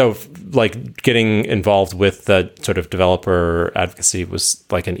 So like getting involved with the sort of developer advocacy was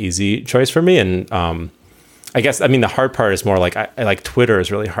like an easy choice for me. And I guess, I mean, the hard part is more like, I like Twitter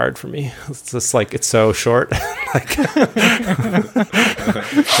is really hard for me. It's just like, it's so short.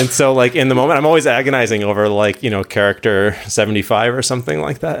 And so like in the moment, I'm always agonizing over like, character 75 or something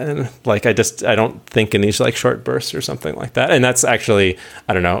like that. And like, I don't think in these like short bursts or something like that. And that's actually,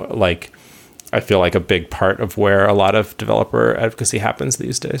 I don't know, like, I feel like a big part of where a lot of developer advocacy happens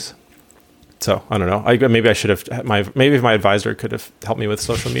these days. So I don't know. Maybe I should have maybe if my advisor could have helped me with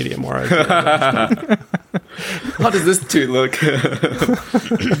social media more. How does this tweet look?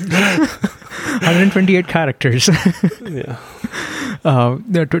 128 characters. Yeah.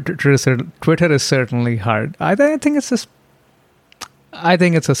 Twitter is certainly hard. I think it's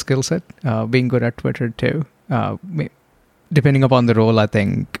a skill set. Being good at Twitter too. Depending upon the role, I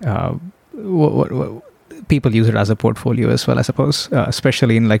think. What people use it as a portfolio as well, I suppose,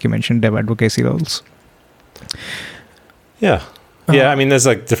 especially in, like you mentioned, dev advocacy roles. Yeah. I mean, there's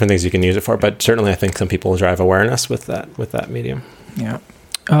like different things you can use it for, but certainly I think some people drive awareness with that medium. Yeah.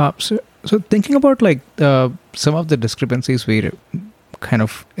 So thinking about like some of the discrepancies we kind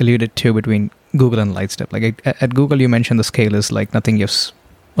of alluded to between Google and Lightstep. Like at Google, you mentioned the scale is like nothing gives.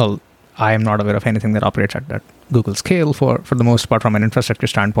 Well, I am not aware of anything that operates at that Google scale for the most part from an infrastructure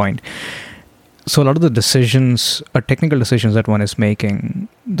standpoint. So a lot of the decisions, technical decisions that one is making,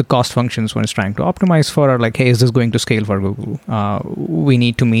 the cost functions one is trying to optimize for are like, hey, is this going to scale for Google? We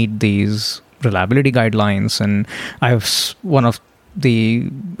need to meet these reliability guidelines. And one of the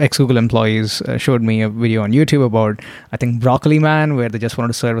ex-Google employees showed me a video on YouTube about, I think, Broccoli Man, where they just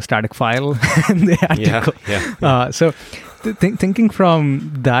wanted to serve a static file. And they had to go. So thinking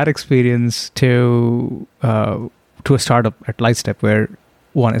from that experience to a startup at Lightstep, where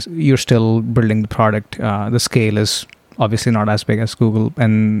one is you're still building the product, the scale is obviously not as big as Google,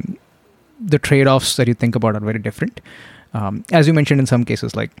 and the trade-offs that you think about are very different. As you mentioned, in some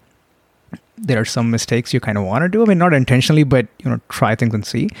cases, like there are some mistakes you kind of want to do. I mean, not intentionally, but try things and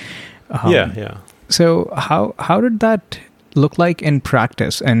see. So how did that look like in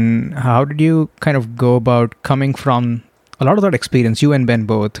practice, and how did you kind of go about coming from a lot of that experience, you and Ben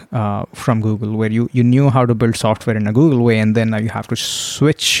both, from Google, where you knew how to build software in a Google way, and then now you have to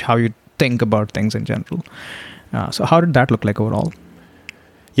switch how you think about things in general. So how did that look like overall?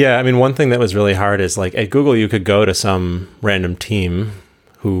 Yeah, I mean, one thing that was really hard is like at Google, you could go to some random team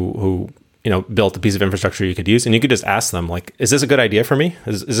who built a piece of infrastructure you could use, and you could just ask them like, is this a good idea for me?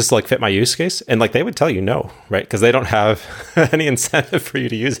 Is this like fit my use case? And like, they would tell you no, right? Because they don't have any incentive for you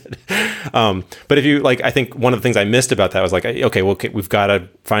to use it. But if you like, I think one of the things I missed about that was like, okay, well, we've got to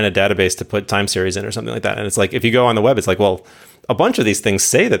find a database to put time series in or something like that. And it's like, if you go on the web, it's like, well, a bunch of these things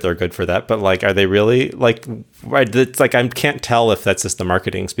say that they're good for that, but like, are they really like, right? It's like, I can't tell if that's just the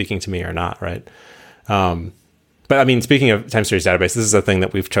marketing speaking to me or not. Right. But I mean, speaking of time series database, this is a thing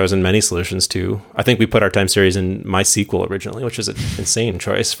that we've chosen many solutions to. I think we put our time series in MySQL originally, which is an insane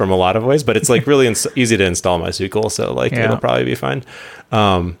choice from a lot of ways, but it's like really easy to install MySQL. So like, it'll probably be fine.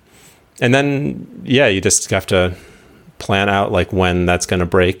 And then, you just have to plan out like when that's going to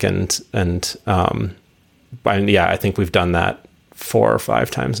break. And I think we've done that 4 or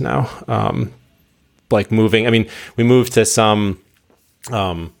 5 times now. Like moving, I mean, we moved to some,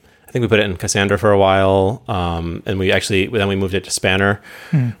 I think we put it in Cassandra for a while. And then we moved it to Spanner,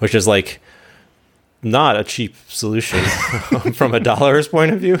 which is like not a cheap solution from a dollar's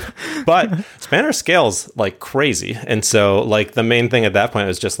point of view, but Spanner scales like crazy. And so like the main thing at that point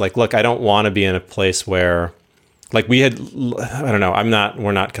was just like, look, I don't want to be in a place where like we're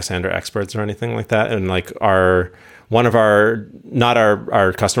not Cassandra experts or anything like that. And like not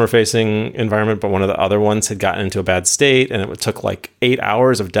our customer facing environment, but one of the other ones had gotten into a bad state, and it took like 8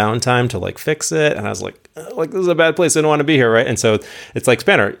 hours of downtime to like fix it. And I was like, this is a bad place. I don't want to be here. Right. And so it's like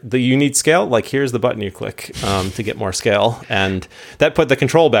Spanner, you need scale. Like, here's the button you click to get more scale. And that put the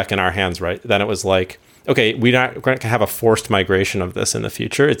control back in our hands. Right. Then it was like, okay, we're not going to have a forced migration of this in the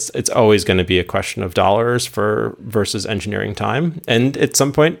future. It's always going to be a question of dollars versus engineering time. And at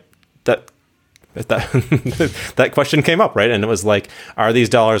some point that question came up, right? And it was like, are these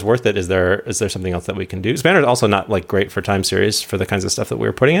dollars worth it? Is there something else that we can do? Spanner is also not like great for time series for the kinds of stuff that we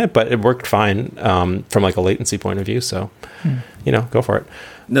were putting in it, but it worked fine from like a latency point of view. So, go for it.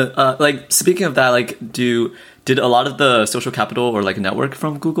 No, like speaking of that, like did a lot of the social capital or like network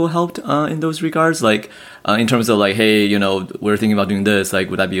from Google helped in those regards? Like in terms of like, hey, we're thinking about doing this, like,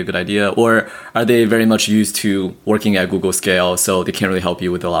 would that be a good idea? Or are they very much used to working at Google scale, so they can't really help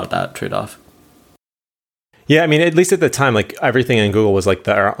you with a lot of that trade-off? Yeah, I mean, at least at the time, like everything in Google was like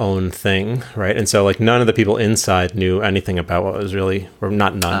their own thing, right? And so like none of the people inside knew anything about what was really, or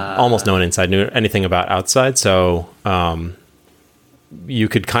not none, almost no one inside knew anything about outside. So you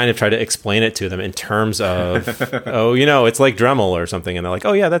could kind of try to explain it to them in terms of, it's like Dremel or something. And they're like,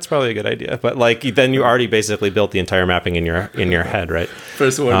 oh yeah, that's probably a good idea. But like, then you already basically built the entire mapping in your head, right?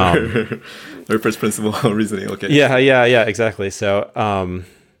 First order or first principle reasoning. Okay. Yeah, exactly. So,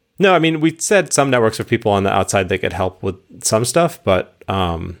 no, I mean, we said some networks of people on the outside that could help with some stuff, but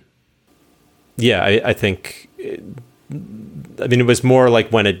I think, it was more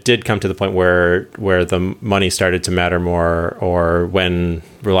like when it did come to the point where the money started to matter more, or when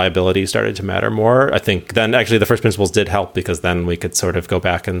reliability started to matter more. I think then actually the first principles did help, because then we could sort of go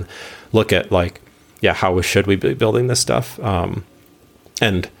back and look at like, how should we be building this stuff?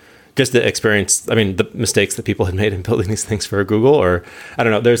 And just the experience, the mistakes that people had made in building these things for Google, or I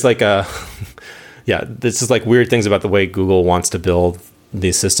don't know, there's like this is like weird things about the way Google wants to build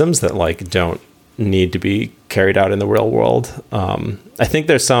these systems that like don't need to be carried out in the real world. I think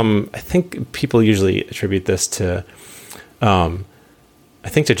people usually attribute this to, to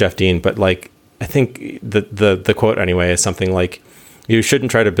Jeff Dean, but like, I think the quote anyway is something like, you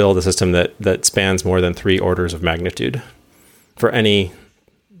shouldn't try to build a system that spans more than 3 orders of magnitude for any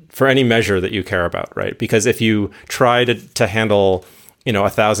measure that you care about, right? Because if you try to handle,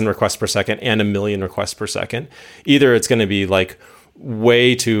 1,000 requests per second and 1 million requests per second, either it's going to be like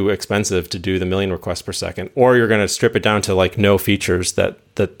way too expensive to do the 1 million requests per second, or you're going to strip it down to like no features that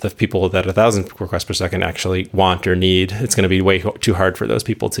the people that 1,000 requests per second actually want or need. It's going to be way too hard for those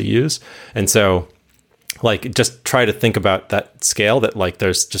people to use. And so like, just try to think about that scale, that like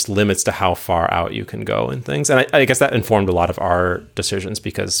there's just limits to how far out you can go and things. And I guess that informed a lot of our decisions,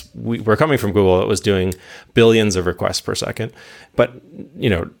 because we're coming from Google that was doing billions of requests per second, but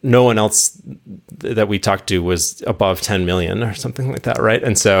no one else that we talked to was above 10 million or something like that, right?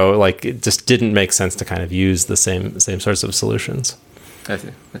 And so like it just didn't make sense to kind of use the same sorts of solutions. I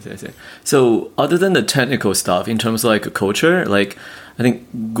see. So other than the technical stuff, in terms of like culture, like I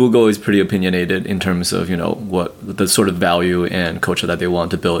think Google is pretty opinionated in terms of, what the sort of value and culture that they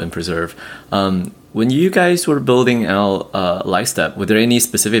want to build and preserve. When you guys were building out Lightstep, were there any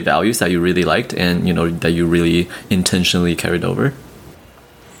specific values that you really liked and, that you really intentionally carried over?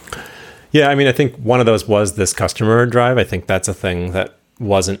 Yeah, I think one of those was this customer drive. I think that's a thing that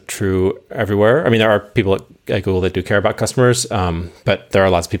wasn't true everywhere. I mean, there are people at Google that do care about customers, but there are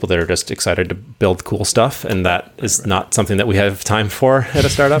lots of people that are just excited to build cool stuff, and that is not something that we have time for at a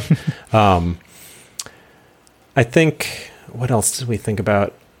startup. I think, what else did we think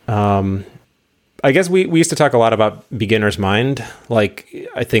about? I guess we used to talk a lot about beginner's mind. Like,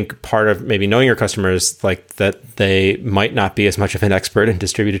 I think part of maybe knowing your customers, like that they might not be as much of an expert in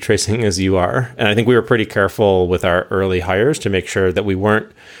distributed tracing as you are. And I think we were pretty careful with our early hires to make sure that we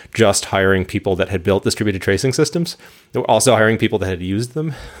weren't just hiring people that had built distributed tracing systems. They were also hiring people that had used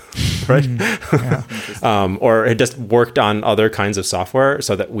them, right? Or had just worked on other kinds of software,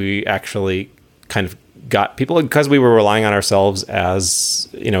 so that we actually kind of got people, because we were relying on ourselves as,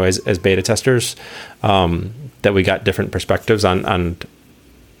 you know, as beta testers, that we got different perspectives on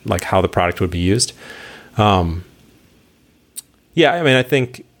like how the product would be used. Yeah, I mean, I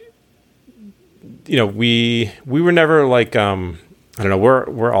think, you know, we were never like, I don't know,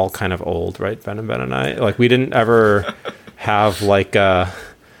 we're all kind of old, right? Ben and I, like, we didn't ever have like a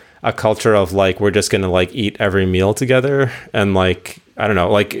culture of like, we're just going to like eat every meal together. And like, I don't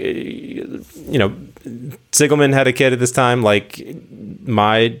know, like, you know, Sigelman had a kid at this time. Like,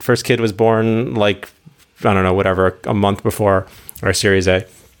 my first kid was born, like, I don't know, whatever, a month before our Series A.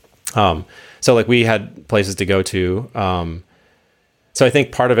 So like, we had places to go to. So I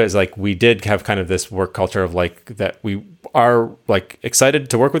think part of it is like, we did have kind of this work culture of like, that we are like excited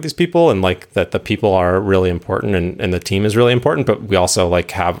to work with these people, and like that the people are really important, and the team is really important, but we also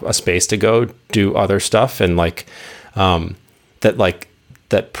like have a space to go do other stuff. And like,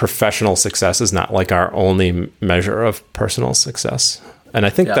 that professional success is not like our only measure of personal success. And I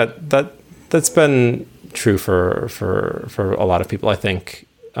think that's been true for a lot of people. I think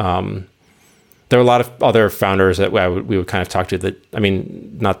there are a lot of other founders that we would kind of talk to that, I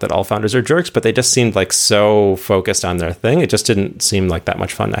mean, not that all founders are jerks, but they just seemed like so focused on their thing. It just didn't seem like that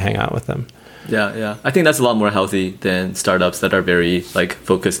much fun to hang out with them. Yeah. I think that's a lot more healthy than startups that are very like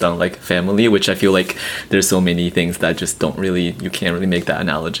focused on like family, which I feel like there's so many things that just don't really, you can't really make that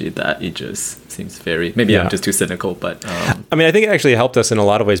analogy, that it just seems very, maybe I'm just too cynical, but. I mean, I think it actually helped us in a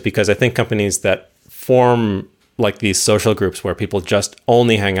lot of ways, because I think companies that form like these social groups where people just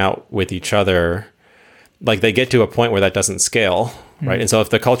only hang out with each other, like they get to a point where that doesn't scale, right? And so if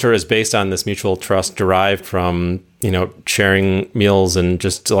the culture is based on this mutual trust derived from, you know, sharing meals and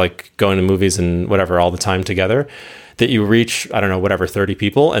just like going to movies and whatever all the time together, that you reach, I don't know, whatever, 30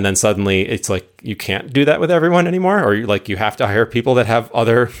 people. And then suddenly it's like, you can't do that with everyone anymore. Or like, you have to hire people that have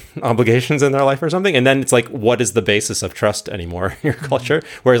other obligations in their life or something. And then it's like, what is the basis of trust anymore in your culture?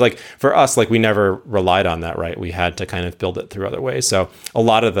 Whereas like for us, like we never relied on that, right? We had to kind of build it through other ways. So a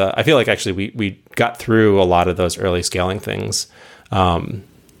lot of I feel like actually we got through a lot of those early scaling things a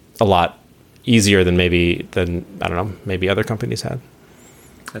lot easier than I don't know, maybe other companies had.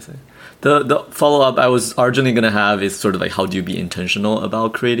 I see. The follow-up I was originally going to have is sort of like, how do you be intentional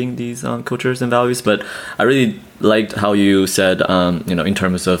about creating these cultures and values? But I really liked how you said, you know, in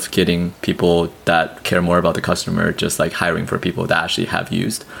terms of getting people that care more about the customer, just like hiring for people that actually have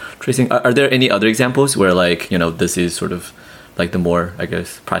used tracing. Are there any other examples where like, you know, this is sort of like the more, I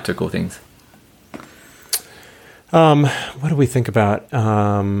guess, practical things? What do we think about?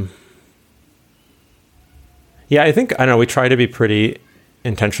 Yeah, I think, I don't know, we try to be pretty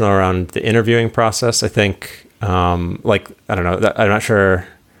intentional around the interviewing process. I think, like, I don't know, I'm not sure.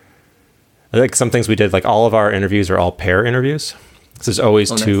 I think some things we did, like all of our interviews are all pair interviews. So there's always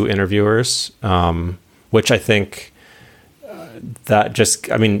two interviewers, which I think that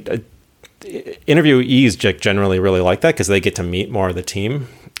just, I mean, interviewees generally really like that because they get to meet more of the team.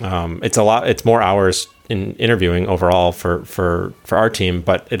 It's more hours in interviewing overall for our team,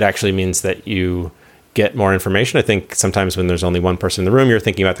 but it actually means that you get more information. I think sometimes when there's only one person in the room, you're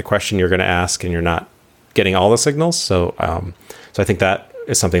thinking about the question you're going to ask and you're not getting all the signals. So I think that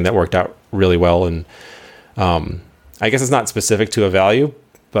is something that worked out really well. And I guess it's not specific to a value,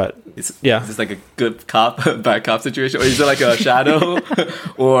 but is this like a good cop, bad cop situation? Or is it like a shadow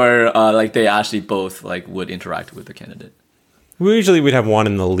or like they actually both like would interact with the candidate? We'd have one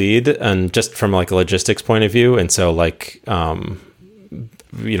in the lead, and just from like a logistics point of view. And so like,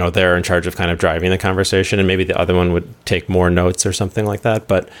 you know, they're in charge of kind of driving the conversation, and maybe the other one would take more notes or something like that.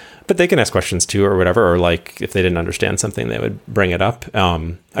 But they can ask questions too, or whatever, or like if they didn't understand something, they would bring it up.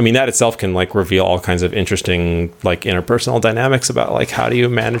 I mean, that itself can like reveal all kinds of interesting like interpersonal dynamics about like how do you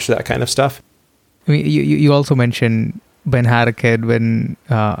manage that kind of stuff. I mean, you also mentioned Ben had a kid when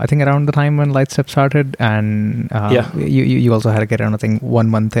I think around the time when Lightstep started, and you also had a kid around I think 1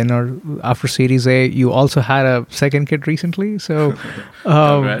 month in or after Series A. You also had a second kid recently, so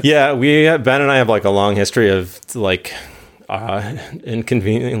Ben and I have like a long history of like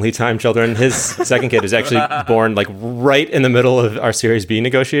inconveniently timed children. His second kid was actually born like right in the middle of our Series B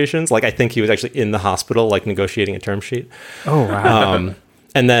negotiations. Like I think he was actually in the hospital, like negotiating a term sheet. Oh, wow.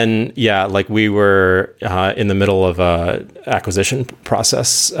 And then, like we were in the middle of a acquisition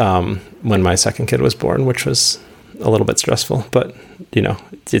process when my second kid was born, which was a little bit stressful. But,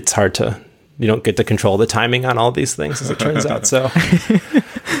 it's hard you don't get to control the timing on all these things, as it turns out. So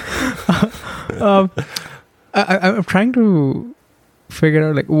I'm trying to figure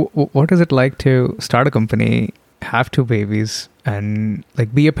out, like, what is it like to start a company, have two babies, and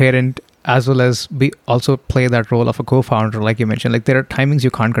like be a parent, as well as also play that role of a co-founder, like you mentioned. Like there are timings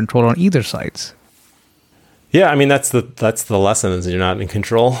you can't control on either sides. Yeah, I mean that's the lesson, is you're not in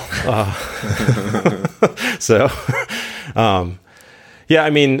control. So, yeah, I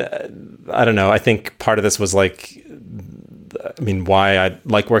mean, I don't know. I think part of this was like, why I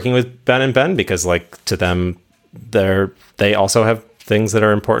like working with Ben and Ben, because like to them, they also have things that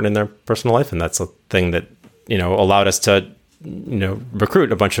are important in their personal life, and that's a thing that allowed us to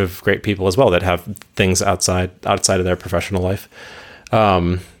recruit a bunch of great people as well that have things outside of their professional life.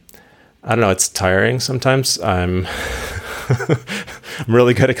 I don't know. It's tiring sometimes. I'm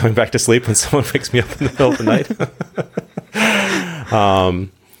really good at coming back to sleep when someone wakes me up in the middle of the night.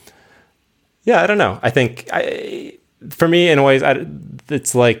 Yeah, I don't know. I think for me, in ways,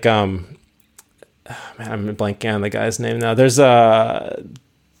 it's like, man, I'm blanking on the guy's name now. There's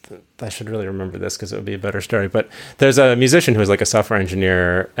I should really remember this because it would be a better story. But there's a musician who is like a software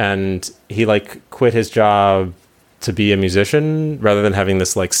engineer, and he like quit his job to be a musician rather than having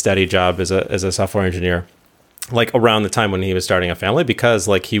this like steady job as a software engineer, like around the time when he was starting a family, because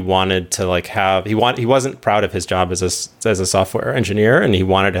like he wanted to like he wasn't proud of his job as a software engineer, and he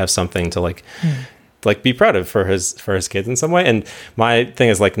wanted to have something to like be proud of for his kids in some way. And my thing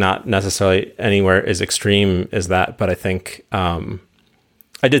is like not necessarily anywhere as extreme as that, but I think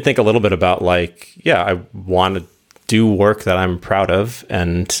I did think a little bit about like, yeah, I want to do work that I'm proud of,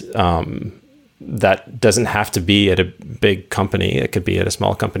 and that doesn't have to be at a big company. It could be at a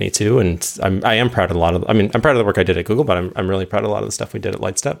small company too. And I am proud of I'm proud of the work I did at Google, but I'm really proud of a lot of the stuff we did at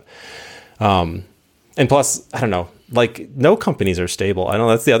Lightstep. And plus, I don't know, like no companies are stable. I know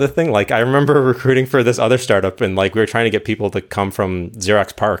that's the other thing. Like I remember recruiting for this other startup, and like we were trying to get people to come from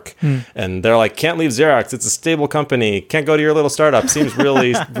Xerox PARC, and they're like, can't leave Xerox. It's a stable company. Can't go to your little startup. Seems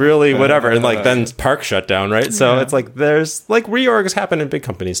really, really whatever. And like then PARC shut down, right? So it's like there's like reorgs happen in big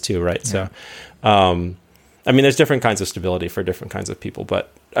companies too, right? So, there's different kinds of stability for different kinds of people,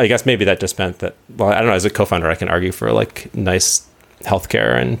 but I guess maybe that just meant that, well, I don't know, as a co-founder, I can argue for like nice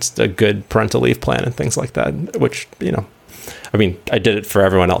healthcare and a good parental leave plan and things like that, which, I did it for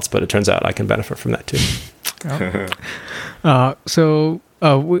everyone else, but it turns out I can benefit from that too.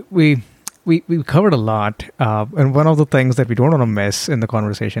 We covered a lot, and one of the things that we don't want to miss in the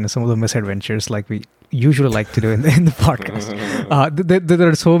conversation is some of the misadventures, like we usually like to do in the podcast. There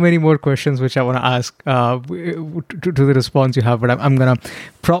are so many more questions which I want to ask to the response you have, but I'm gonna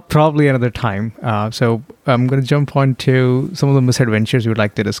probably another time. So I'm gonna jump on to some of the misadventures you would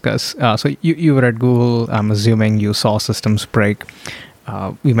like to discuss. So you were at Google. I'm assuming you saw systems break.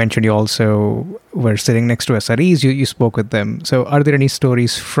 You mentioned you also were sitting next to SREs. You spoke with them. So are there any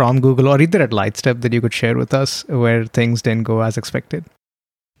stories from Google or either at Lightstep that you could share with us where things didn't go as expected?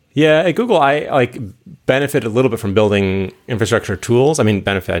 Yeah, at Google, I like benefited a little bit from building infrastructure tools. I mean,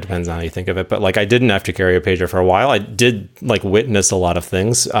 benefit depends on how you think of it, but like I didn't have to carry a pager for a while. I did like witness a lot of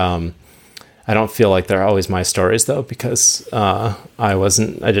things. I don't feel like they're always my stories though, because I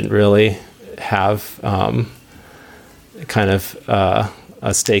didn't really have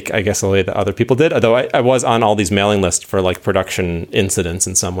a stake, I guess, the way that other people did. Although I was on all these mailing lists for like production incidents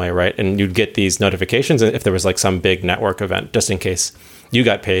in some way, right? And you'd get these notifications if there was like some big network event, just in case you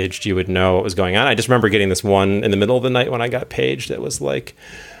got paged, you would know what was going on. I just remember getting this one in the middle of the night when I got paged. It was like,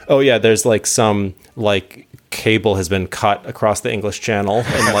 oh yeah, there's like some like cable has been cut across the English Channel,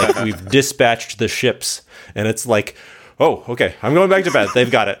 and like we've dispatched the ships, and it's like, oh, okay, I'm going back to bed.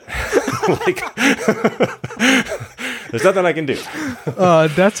 They've got it. Like, there's nothing I can do.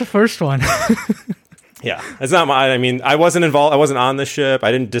 That's the first one. Yeah, it's not I wasn't involved. I wasn't on the ship.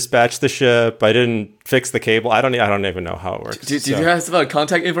 I didn't dispatch the ship. I didn't fix the cable. I don't even know how it works. Did you have some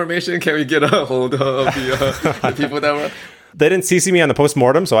contact information? Can we get a hold of the people that were? They didn't CC me on the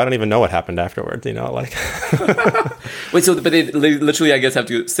postmortem, so I don't even know what happened afterwards. Like. Wait, but they literally, I guess, have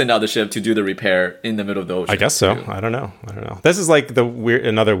to send out the ship to do the repair in the middle of the ocean. I guess so. I don't know. This is like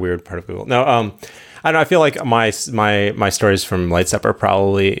another weird part of Google. No, I don't know. I feel like my stories from Lightstep are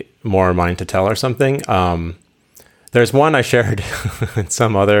probably more mine to tell or something. There's one I shared in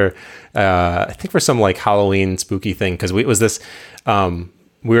some other, I think for some like Halloween spooky thing, because it was this,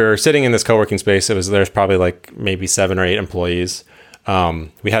 we were sitting in this co-working space. There's probably like maybe 7 or 8 employees.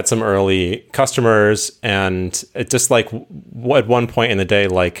 We had some early customers, and it just like at one point in the day,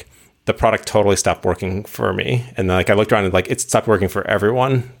 like the product totally stopped working for me. And then like I looked around and like it stopped working for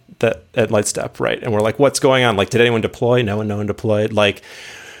everyone at Lightstep, right? And we're like, what's going on? Like, did anyone deploy? No one deployed. Like,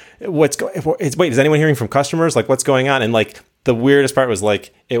 wait, is anyone hearing from customers? Like, what's going on? And like the weirdest part was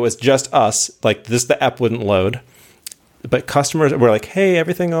like it was just us. Like the app wouldn't load. But customers were like, hey,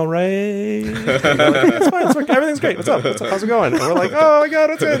 everything all right? And like, hey, it's fine. Everything's great. What's up? How's it going? And we're like, oh my God,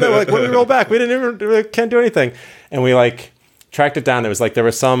 what's it? And they're like, what do we roll back? We can't do anything. And we like tracked it down. It was like, there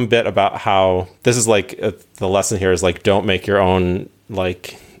was some bit about how this is like, the lesson here is like, don't make your own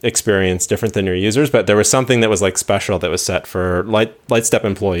like experience different than your users. But there was something that was like special that was set for Lightstep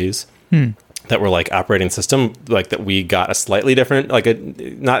employees. That were like operating system, like that we got a slightly different, like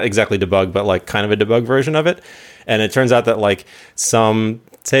not exactly debug, but like kind of a debug version of it. And it turns out that like some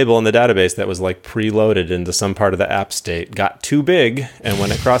table in the database that was like preloaded into some part of the app state got too big. And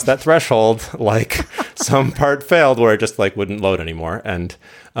when it crossed that threshold, like some part failed where it just like wouldn't load anymore. And,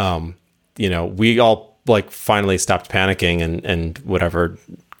 we all like finally stopped panicking and whatever,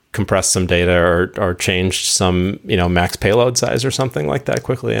 compressed some data or changed some, max payload size or something like that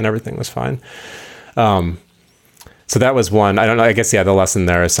quickly, and everything was fine. So that was one. I don't know. I guess, the lesson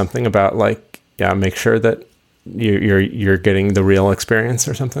there is something about like, make sure that you're getting the real experience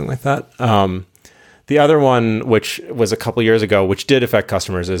or something like that. The other one, which was a couple years ago, which did affect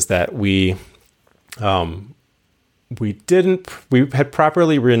customers, is that we had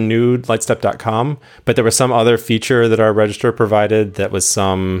properly renewed lightstep.com, but there was some other feature that our registrar provided that was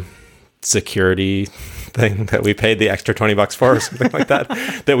some security thing that we paid the extra $20 for or something like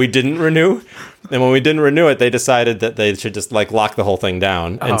that we didn't renew. And when we didn't renew it, they decided that they should just like lock the whole thing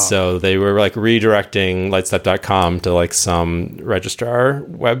down. Oh. And so they were like redirecting lightstep.com to like some registrar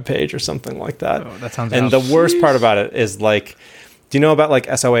web page or something like that. Oh, that sounds. And the worst part about it is like, do you know about like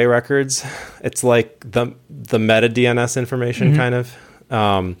SOA records? It's like the meta DNS information kind of.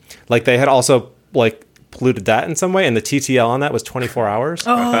 Like they had also like polluted that in some way, and the TTL on that was 24 hours.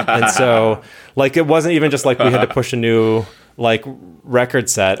 Oh. And so like it wasn't even just like we had to push a new like record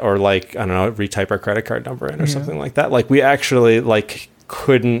set or like, I don't know, retype our credit card number in or something like that. Like we actually like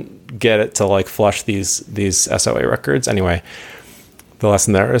couldn't get it to like flush these SOA records. Anyway, the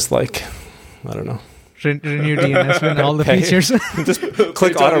lesson there is like, I don't know. Renew DNS and all the features. Just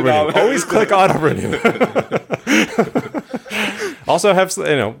click auto renew. Always click auto renew. Also have,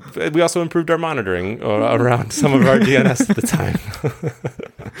 we also improved our monitoring around some of our DNS at the time.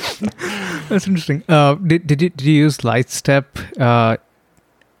 That's interesting. Did you use Lightstep?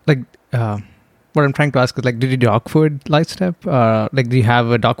 What I'm trying to ask is like, did you dogfood Lightstep? Like, do you have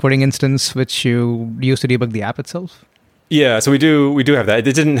a dogfooding instance which you use to debug the app itself? Yeah, so we do have that.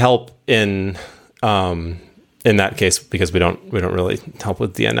 It didn't help in that case because we don't really help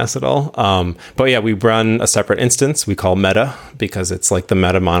with DNS at all. But yeah, we run a separate instance we call Meta because it's like the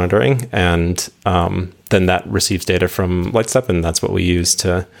meta monitoring, and then that receives data from Lightstep, and that's what we use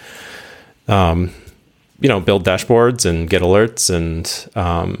to build dashboards and get alerts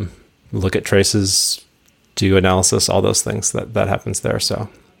and look at traces, do analysis, all those things that happens there. So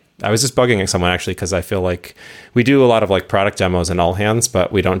I was just bugging someone actually because I feel like we do a lot of like product demos and all hands,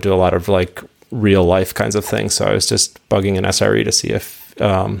 but we don't do a lot of like real life kinds of things. So I was just bugging an SRE to see if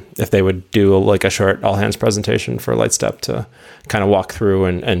they would do like a short all hands presentation for Lightstep to kind of walk through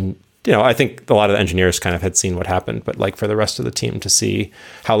and I think a lot of the engineers kind of had seen what happened, but like for the rest of the team to see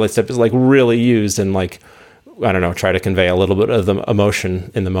how Lightstep is like really used and like, I don't know, try to convey a little bit of the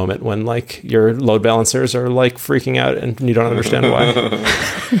emotion in the moment when like your load balancers are like freaking out and you don't understand why.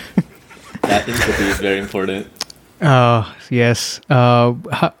 That empathy is very important. Yes.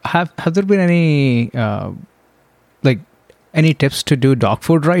 Have there been any any tips to do dog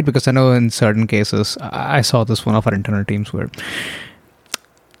food right? Because I know in certain cases, I saw this one of our internal teams where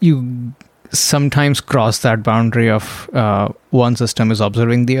you sometimes cross that boundary of one system is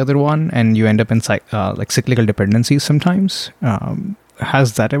observing the other one, and you end up in cyclical dependencies sometimes.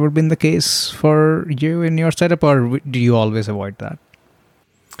 Has that ever been the case for you in your setup, or do you always avoid that?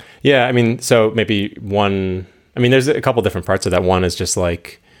 Yeah, I mean, so maybe one. I mean, there's a couple different parts of that. One is just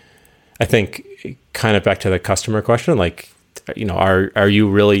like, I think, kind of back to the customer question, like, are you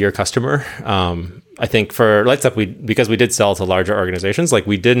really your customer? I think for Lightstep, because we did sell to larger organizations, like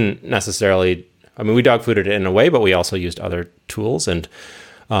we didn't necessarily, I mean, we dog fooded it in a way, but we also used other tools. And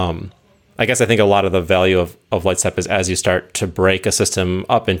I I guess I think a lot of the value of Lightstep is as you start to break a system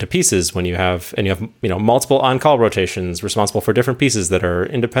up into pieces when you have multiple on-call rotations responsible for different pieces that are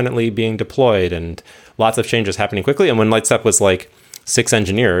independently being deployed and lots of changes happening quickly. And when Lightstep was like 6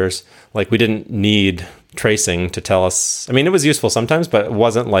 engineers, like we didn't need tracing to tell us. I mean, it was useful sometimes, but it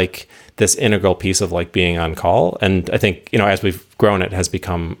wasn't like this integral piece of like being on call. And I think, as we've grown, it has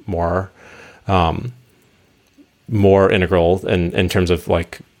become more integral in terms of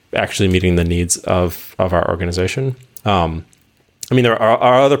like actually meeting the needs of our organization. I mean, there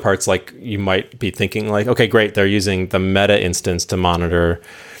are other parts, like you might be thinking like, okay, great, they're using the meta instance to monitor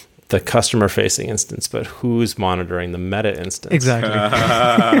the customer facing instance, but who's monitoring the meta instance? Exactly.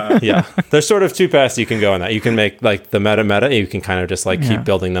 Yeah. There's sort of two paths you can go on that. You can make like the meta, you can kind of just like keep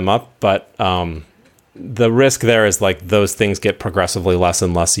building them up. But the risk there is like those things get progressively less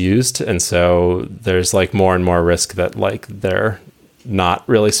and less used. And so there's like more and more risk that like they're not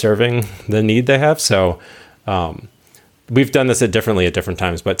really serving the need they have. So we've done this differently at different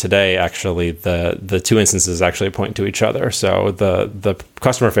times, but today actually the two instances actually point to each other. So the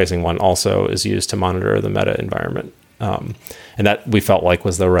customer facing one also is used to monitor the meta environment. And that we felt like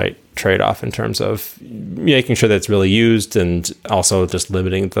was the right trade-off in terms of making sure that it's really used and also just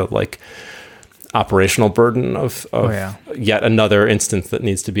limiting the like operational burden of yet another instance that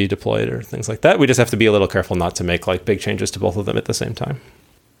needs to be deployed or things like that. We just have to be a little careful not to make like big changes to both of them at the same time.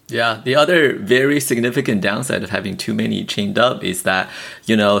 Yeah, the other very significant downside of having too many chained up is that,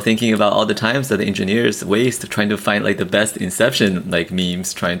 thinking about all the times that the engineers waste trying to find like the best inception like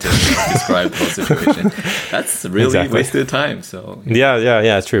memes trying to describe the whole situation. That's really wasted time. So yeah,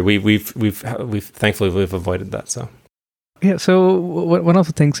 it's true. We've thankfully we've avoided that. So yeah. So one of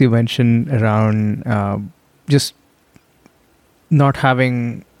the things you mentioned around just not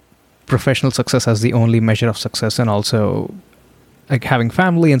having professional success as the only measure of success, and also like having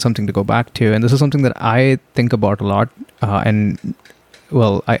family and something to go back to. And this is something that I think about a lot. I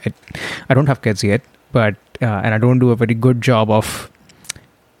don't have kids yet, but and I don't do a very good job of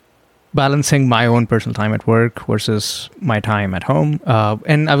balancing my own personal time at work versus my time at home.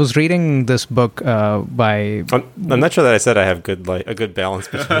 And I was reading this book by... I'm not sure that I said I have a good balance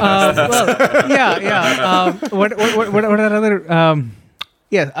between what are other...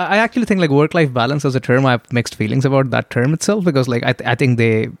 Yeah, I actually think like work-life balance as a term, I have mixed feelings about that term itself, because like I think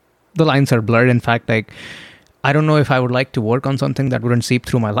the lines are blurred. In fact, like I don't know if I would like to work on something that wouldn't seep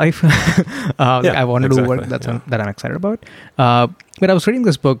through my life. I want to do work that I'm excited about. But I was reading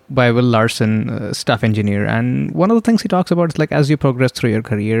this book by Will Larson, staff engineer, and one of the things he talks about is like as you progress through your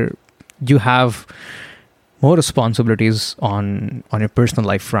career, you have more responsibilities on your personal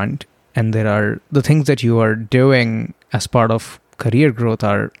life front, and there are the things that you are doing as part of career growth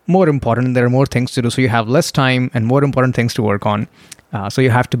are more important, and there are more things to do. So you have less time and more important things to work on. So you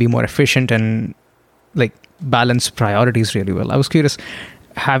have to be more efficient and like balance priorities really well. I was curious,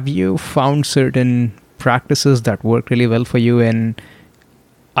 have you found certain practices that work really well for you in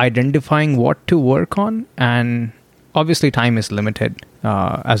identifying what to work on? And obviously time is limited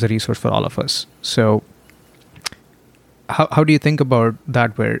as a resource for all of us. So how do you think about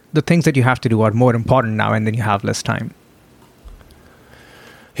that, where the things that you have to do are more important now and then you have less time?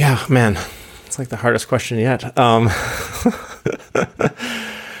 Yeah, man, it's like the hardest question yet. I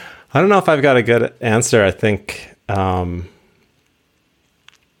don't know if I've got a good answer. I think, I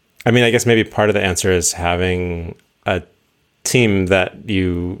guess maybe part of the answer is having a team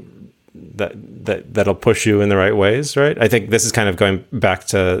that'll push you in the right ways, right? I think this is kind of going back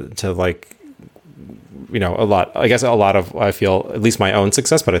to like, a lot of, I feel, at least my own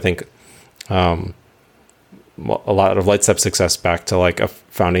success, but I think, a lot of Lightstep success back to like a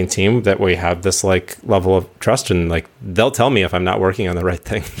founding team, that we have this like level of trust, and like they'll tell me if I'm not working on the right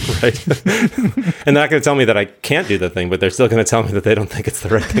thing, right? And they're not going to tell me that I can't do the thing, but they're still going to tell me that they don't think it's the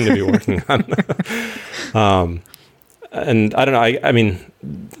right thing to be working on. And I don't know. I mean,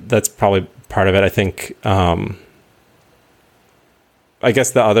 that's probably part of it. I think. I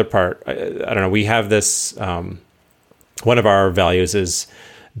guess the other part, I don't know. We have this. One of our values is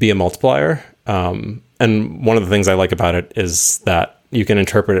be a multiplier. And one of the things I like about it is that you can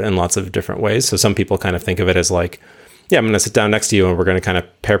interpret it in lots of different ways. So some people kind of think of it as like, yeah, I'm going to sit down next to you and we're going to kind of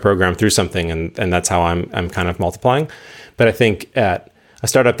pair program through something. And that's how I'm kind of multiplying. But I think at a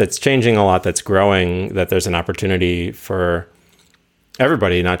startup that's changing a lot, that's growing, that there's an opportunity for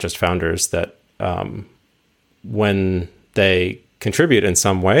everybody, not just founders, that when they contribute in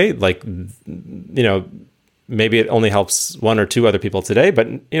some way, like, maybe it only helps one or two other people today, but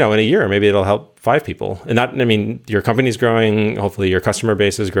in a year, maybe it'll help 5 people. And that, your company's growing, hopefully your customer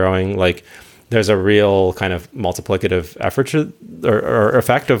base is growing. Like there's a real kind of multiplicative effort or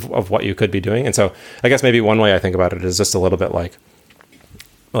effect of what you could be doing. And so I guess maybe one way I think about it is just a little bit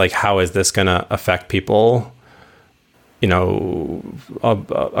like how is this going to affect people, you know,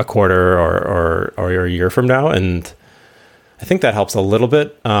 a quarter or a year from now? And I think that helps a little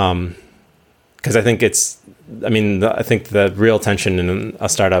bit. Because I think I think the real tension in a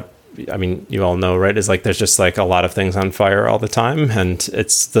startup, I mean, you all know, right, is like there's just like a lot of things on fire all the time, and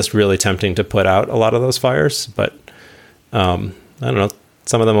it's just really tempting to put out a lot of those fires. But I don't know,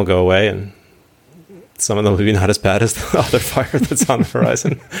 some of them will go away, and some of them will be not as bad as the other fire that's on the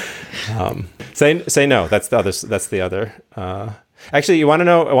horizon. Say no. That's the other. Actually, you want to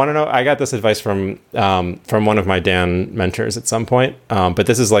know? I got this advice from one of my Dan mentors at some point. But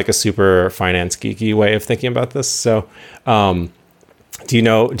this is like a super finance geeky way of thinking about this. So, do you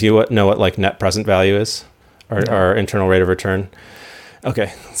know what like net present value is, or internal rate of return?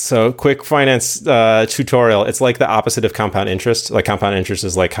 Okay, so quick finance tutorial. It's like the opposite of compound interest. Like compound interest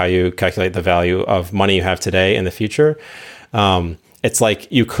is like how you calculate the value of money you have today in the future. It's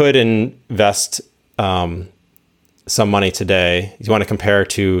like you could invest some money today. You want to compare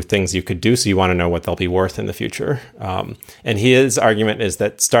to things you could do, so you want to know what they'll be worth in the future. And his argument is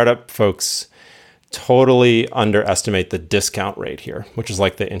that startup folks totally underestimate the discount rate here, which is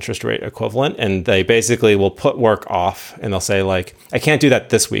like the interest rate equivalent. And they basically will put work off, and they'll say like, I can't do that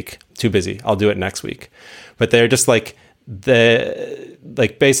this week, too busy, I'll do it next week. But they're just like,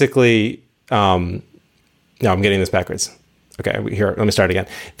 basically, no, I'm getting this backwards. Okay, here, let me start again.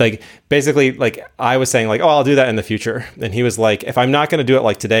 Like, basically, like, I was saying, like, oh, I'll do that in the future. And he was like, if I'm not going to do it,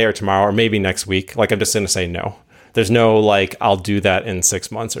 like, today or tomorrow or maybe next week, like, I'm just going to say no. There's no, like, I'll do that in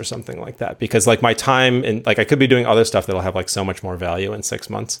 6 months or something like that. Because, like, my time, and like, I could be doing other stuff that'll have, like, so much more value in 6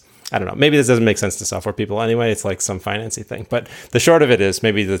 months. I don't know. Maybe this doesn't make sense to software people anyway. It's, like, some financy thing. But the short of it is,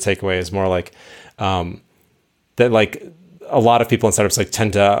 maybe the takeaway is more like that, like, a lot of people in startups, like,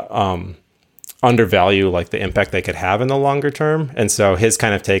 tend to undervalue like the impact they could have in the longer term. And so his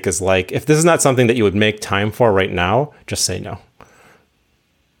kind of take is like, if this is not something that you would make time for right now, just say no.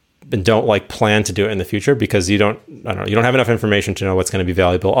 And don't like plan to do it in the future, because you don't have enough information to know what's going to be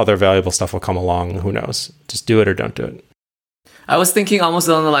valuable. Other valuable stuff will come along. Who knows? Just do it or don't do it. I was thinking almost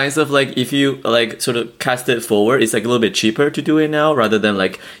along the lines of like, if you like sort of cast it forward, it's like a little bit cheaper to do it now rather than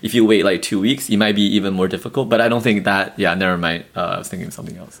like if you wait like 2 weeks, it might be even more difficult. But I don't think that, never mind. I was thinking of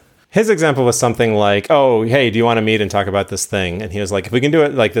something else. His example was something like, oh, hey, do you want to meet and talk about this thing? And he was like, if we can do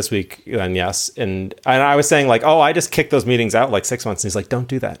it like this week, then yes. And I was saying like, oh, I just kicked those meetings out like 6 months. And he's like, don't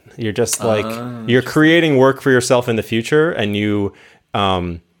do that. You're just like, you're creating work for yourself in the future. And you're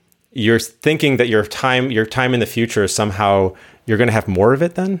thinking that your time in the future is somehow, you're going to have more of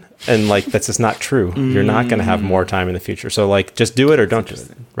it then. And like, that's just not true. You're not going to have more time in the future. So like, just do it or don't do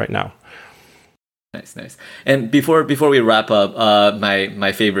it right now. Nice. And before we wrap up,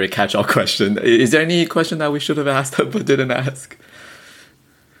 my favorite catch-all question. Is there any question that we should have asked but didn't ask?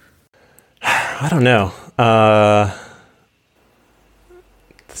 I don't know.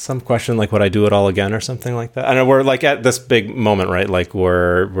 Some question like, would I do it all again or something like that? I know we're like at this big moment, right? Like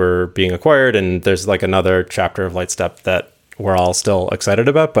we're being acquired, and there's like another chapter of Lightstep that we're all still excited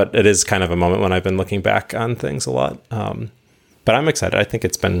about, but it is kind of a moment when I've been looking back on things a lot. But I'm excited. I think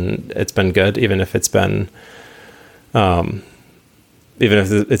it's been good, even if it's been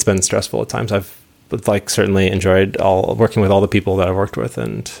stressful at times. I've like certainly enjoyed working with all the people that I've worked with,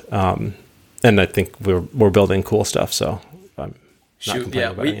 and I think we're building cool stuff. So I'm not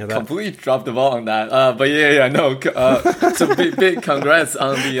complaining about any of that. We completely dropped the ball on that. But no. So big congrats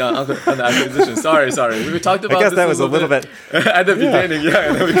on the acquisition. Sorry. We talked about. I guess that was a little bit at the beginning.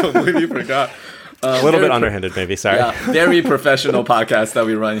 Yeah, and then we completely forgot. A little bit underhanded, maybe. Sorry. Yeah, very professional podcast that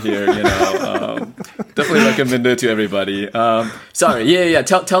we run here. Definitely recommend it to everybody. Sorry. Yeah.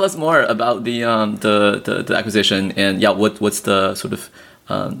 Tell us more about the acquisition, and what's the sort of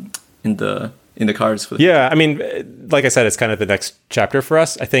in the cards for. Yeah, I mean, like I said, it's kind of the next chapter for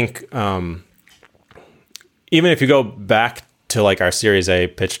us. I think even if you go back to like our Series A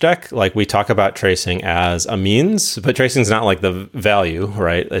pitch deck, like we talk about tracing as a means, but tracing is not like the value,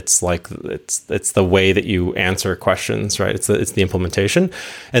 right? It's like it's the way that you answer questions, right? It's the implementation,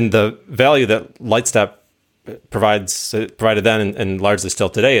 and the value that Lightstep provided then and largely still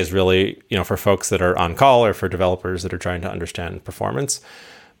today is really, for folks that are on call or for developers that are trying to understand performance.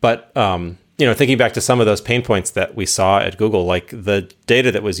 But thinking back to some of those pain points that we saw at Google, like the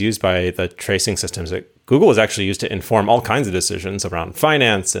data that was used by the tracing systems at Google was actually used to inform all kinds of decisions around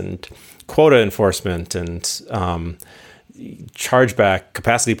finance and quota enforcement and, chargeback,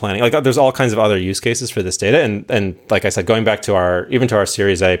 capacity planning. Like there's all kinds of other use cases for this data. And like I said, going back to our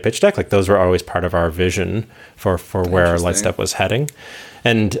Series A pitch deck, like those were always part of our vision for where Lightstep was heading.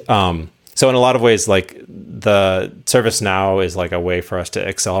 And so in a lot of ways, like the ServiceNow is like a way for us to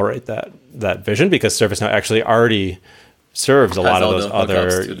accelerate that vision, because ServiceNow actually already serves a lot of those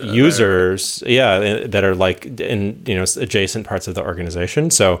other users, that are like in adjacent parts of the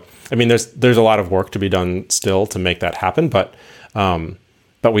organization. So I mean, there's a lot of work to be done still to make that happen, but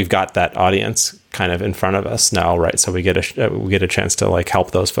we've got that audience kind of in front of us now, right? So we get a chance to like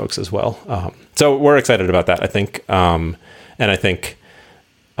help those folks as well. So we're excited about that, I think, and I think.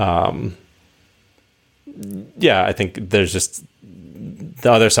 I think there's just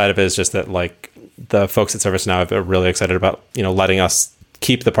the other side of it is just that like the folks at ServiceNow are really excited about, letting us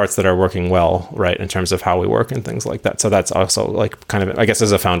keep the parts that are working well, right, in terms of how we work and things like that. So that's also like kind of, I guess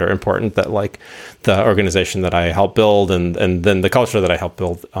as a founder, important that like the organization that I help build and then the culture that I help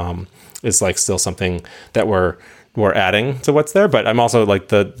build is like still something that we're adding to what's there. But I'm also like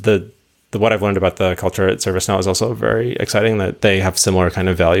the what I've learned about the culture at ServiceNow is also very exciting, that they have similar kind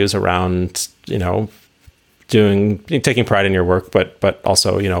of values around, taking pride in your work, but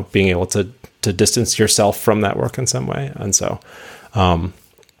also, being able to distance yourself from that work in some way. And so, so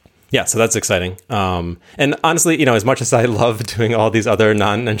that's exciting. And honestly, as much as I love doing all these other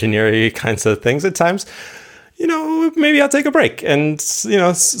non-engineering kinds of things at times, maybe I'll take a break and,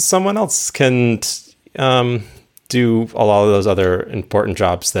 someone else can, do a lot of those other important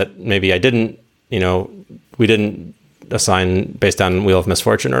jobs that maybe I didn't, we didn't assign based on Wheel of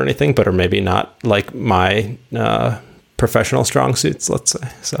Misfortune or anything, but are maybe not like my professional strong suits, let's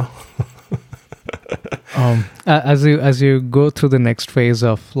say. So, as you go through the next phase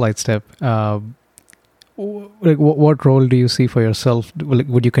of Lightstep, like what role do you see for yourself?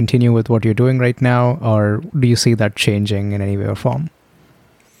 Would you continue with what you're doing right now, or do you see that changing in any way or form?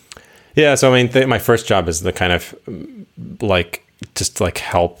 Yeah, so I mean, my first job is the kind of like just like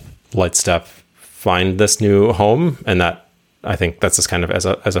help Lightstep find this new home, and that I think that's just kind of as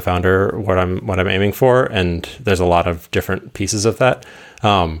a founder what I'm aiming for. And there's a lot of different pieces of that.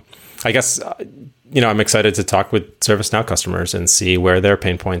 I guess I'm excited to talk with ServiceNow customers and see where their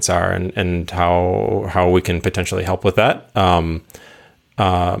pain points are and how we can potentially help with that. And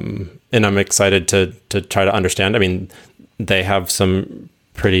I'm excited to try to understand. I mean, they have some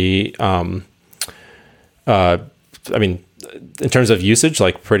pretty, in terms of usage,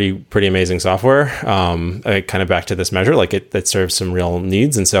 like pretty amazing software. Kind of back to this measure, like it serves some real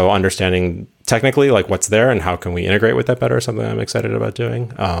needs. And so understanding technically like what's there and how can we integrate with that better is something I'm excited about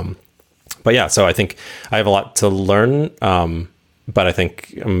doing. But yeah, so I think I have a lot to learn. But I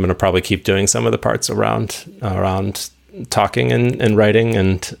think I'm going to probably keep doing some of the parts around talking and writing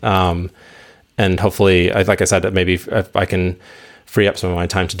and hopefully, like I said, maybe if I can free up some of my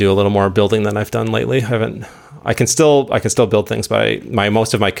time to do a little more building than I've done lately. I can still build things, but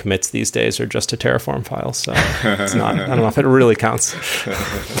most of my commits these days are just to Terraform files. So it's not, I don't know if it really counts.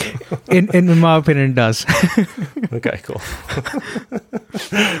 In my opinion, it does. Okay, cool.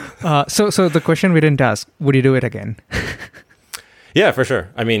 So the question we didn't ask, would you do it again? Yeah, for sure.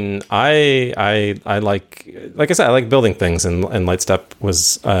 I mean, I like I said, I like building things, and Lightstep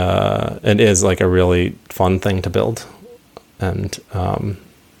was and is like a really fun thing to build. And I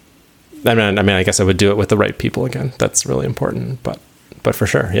mean, I guess I would do it with the right people again. That's really important, but for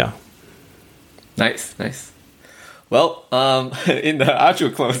sure, yeah. Nice. Well, in the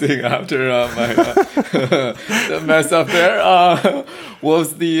actual closing, after my the mess up there, what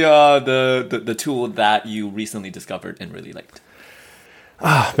was the tool that you recently discovered and really liked?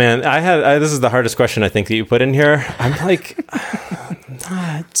 Oh man, this is the hardest question I think that you put in here. I'm like,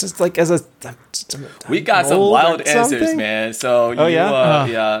 just like we got some wild answers, man. So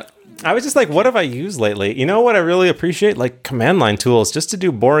yeah. I was just like, what have I used lately? You know what I really appreciate? Like command line tools just to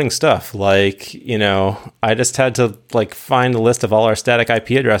do boring stuff. Like, I just had to like find a list of all our static IP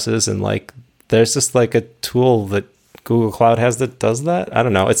addresses, and like there's just like a tool that Google Cloud has that does that. I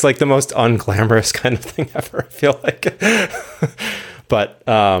don't know. It's like the most unglamorous kind of thing ever, I feel like. But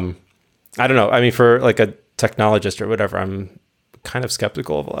I don't know. I mean, for like a technologist or whatever, I'm kind of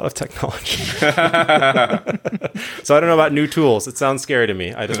skeptical of a lot of technology. So I don't know about new tools. It sounds scary to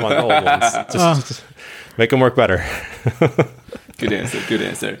me. I just want the old ones. Just make them work better. Good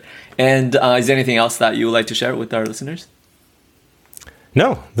answer. And is there anything else that you would like to share with our listeners?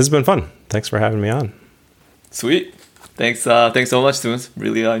 No, this has been fun. Thanks for having me on. Sweet. Thanks so much, Spoons.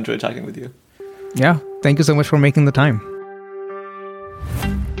 Really enjoyed talking with you. Yeah. Thank you so much for making the time.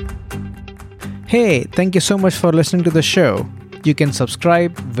 Hey, thank you so much for listening to the show. You can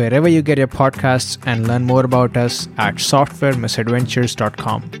subscribe wherever you get your podcasts and learn more about us at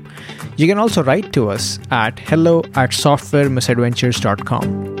softwaremisadventures.com. You can also write to us at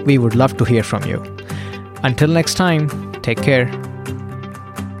hello@softwaremisadventures.com. We would love to hear from you. Until next time, take care.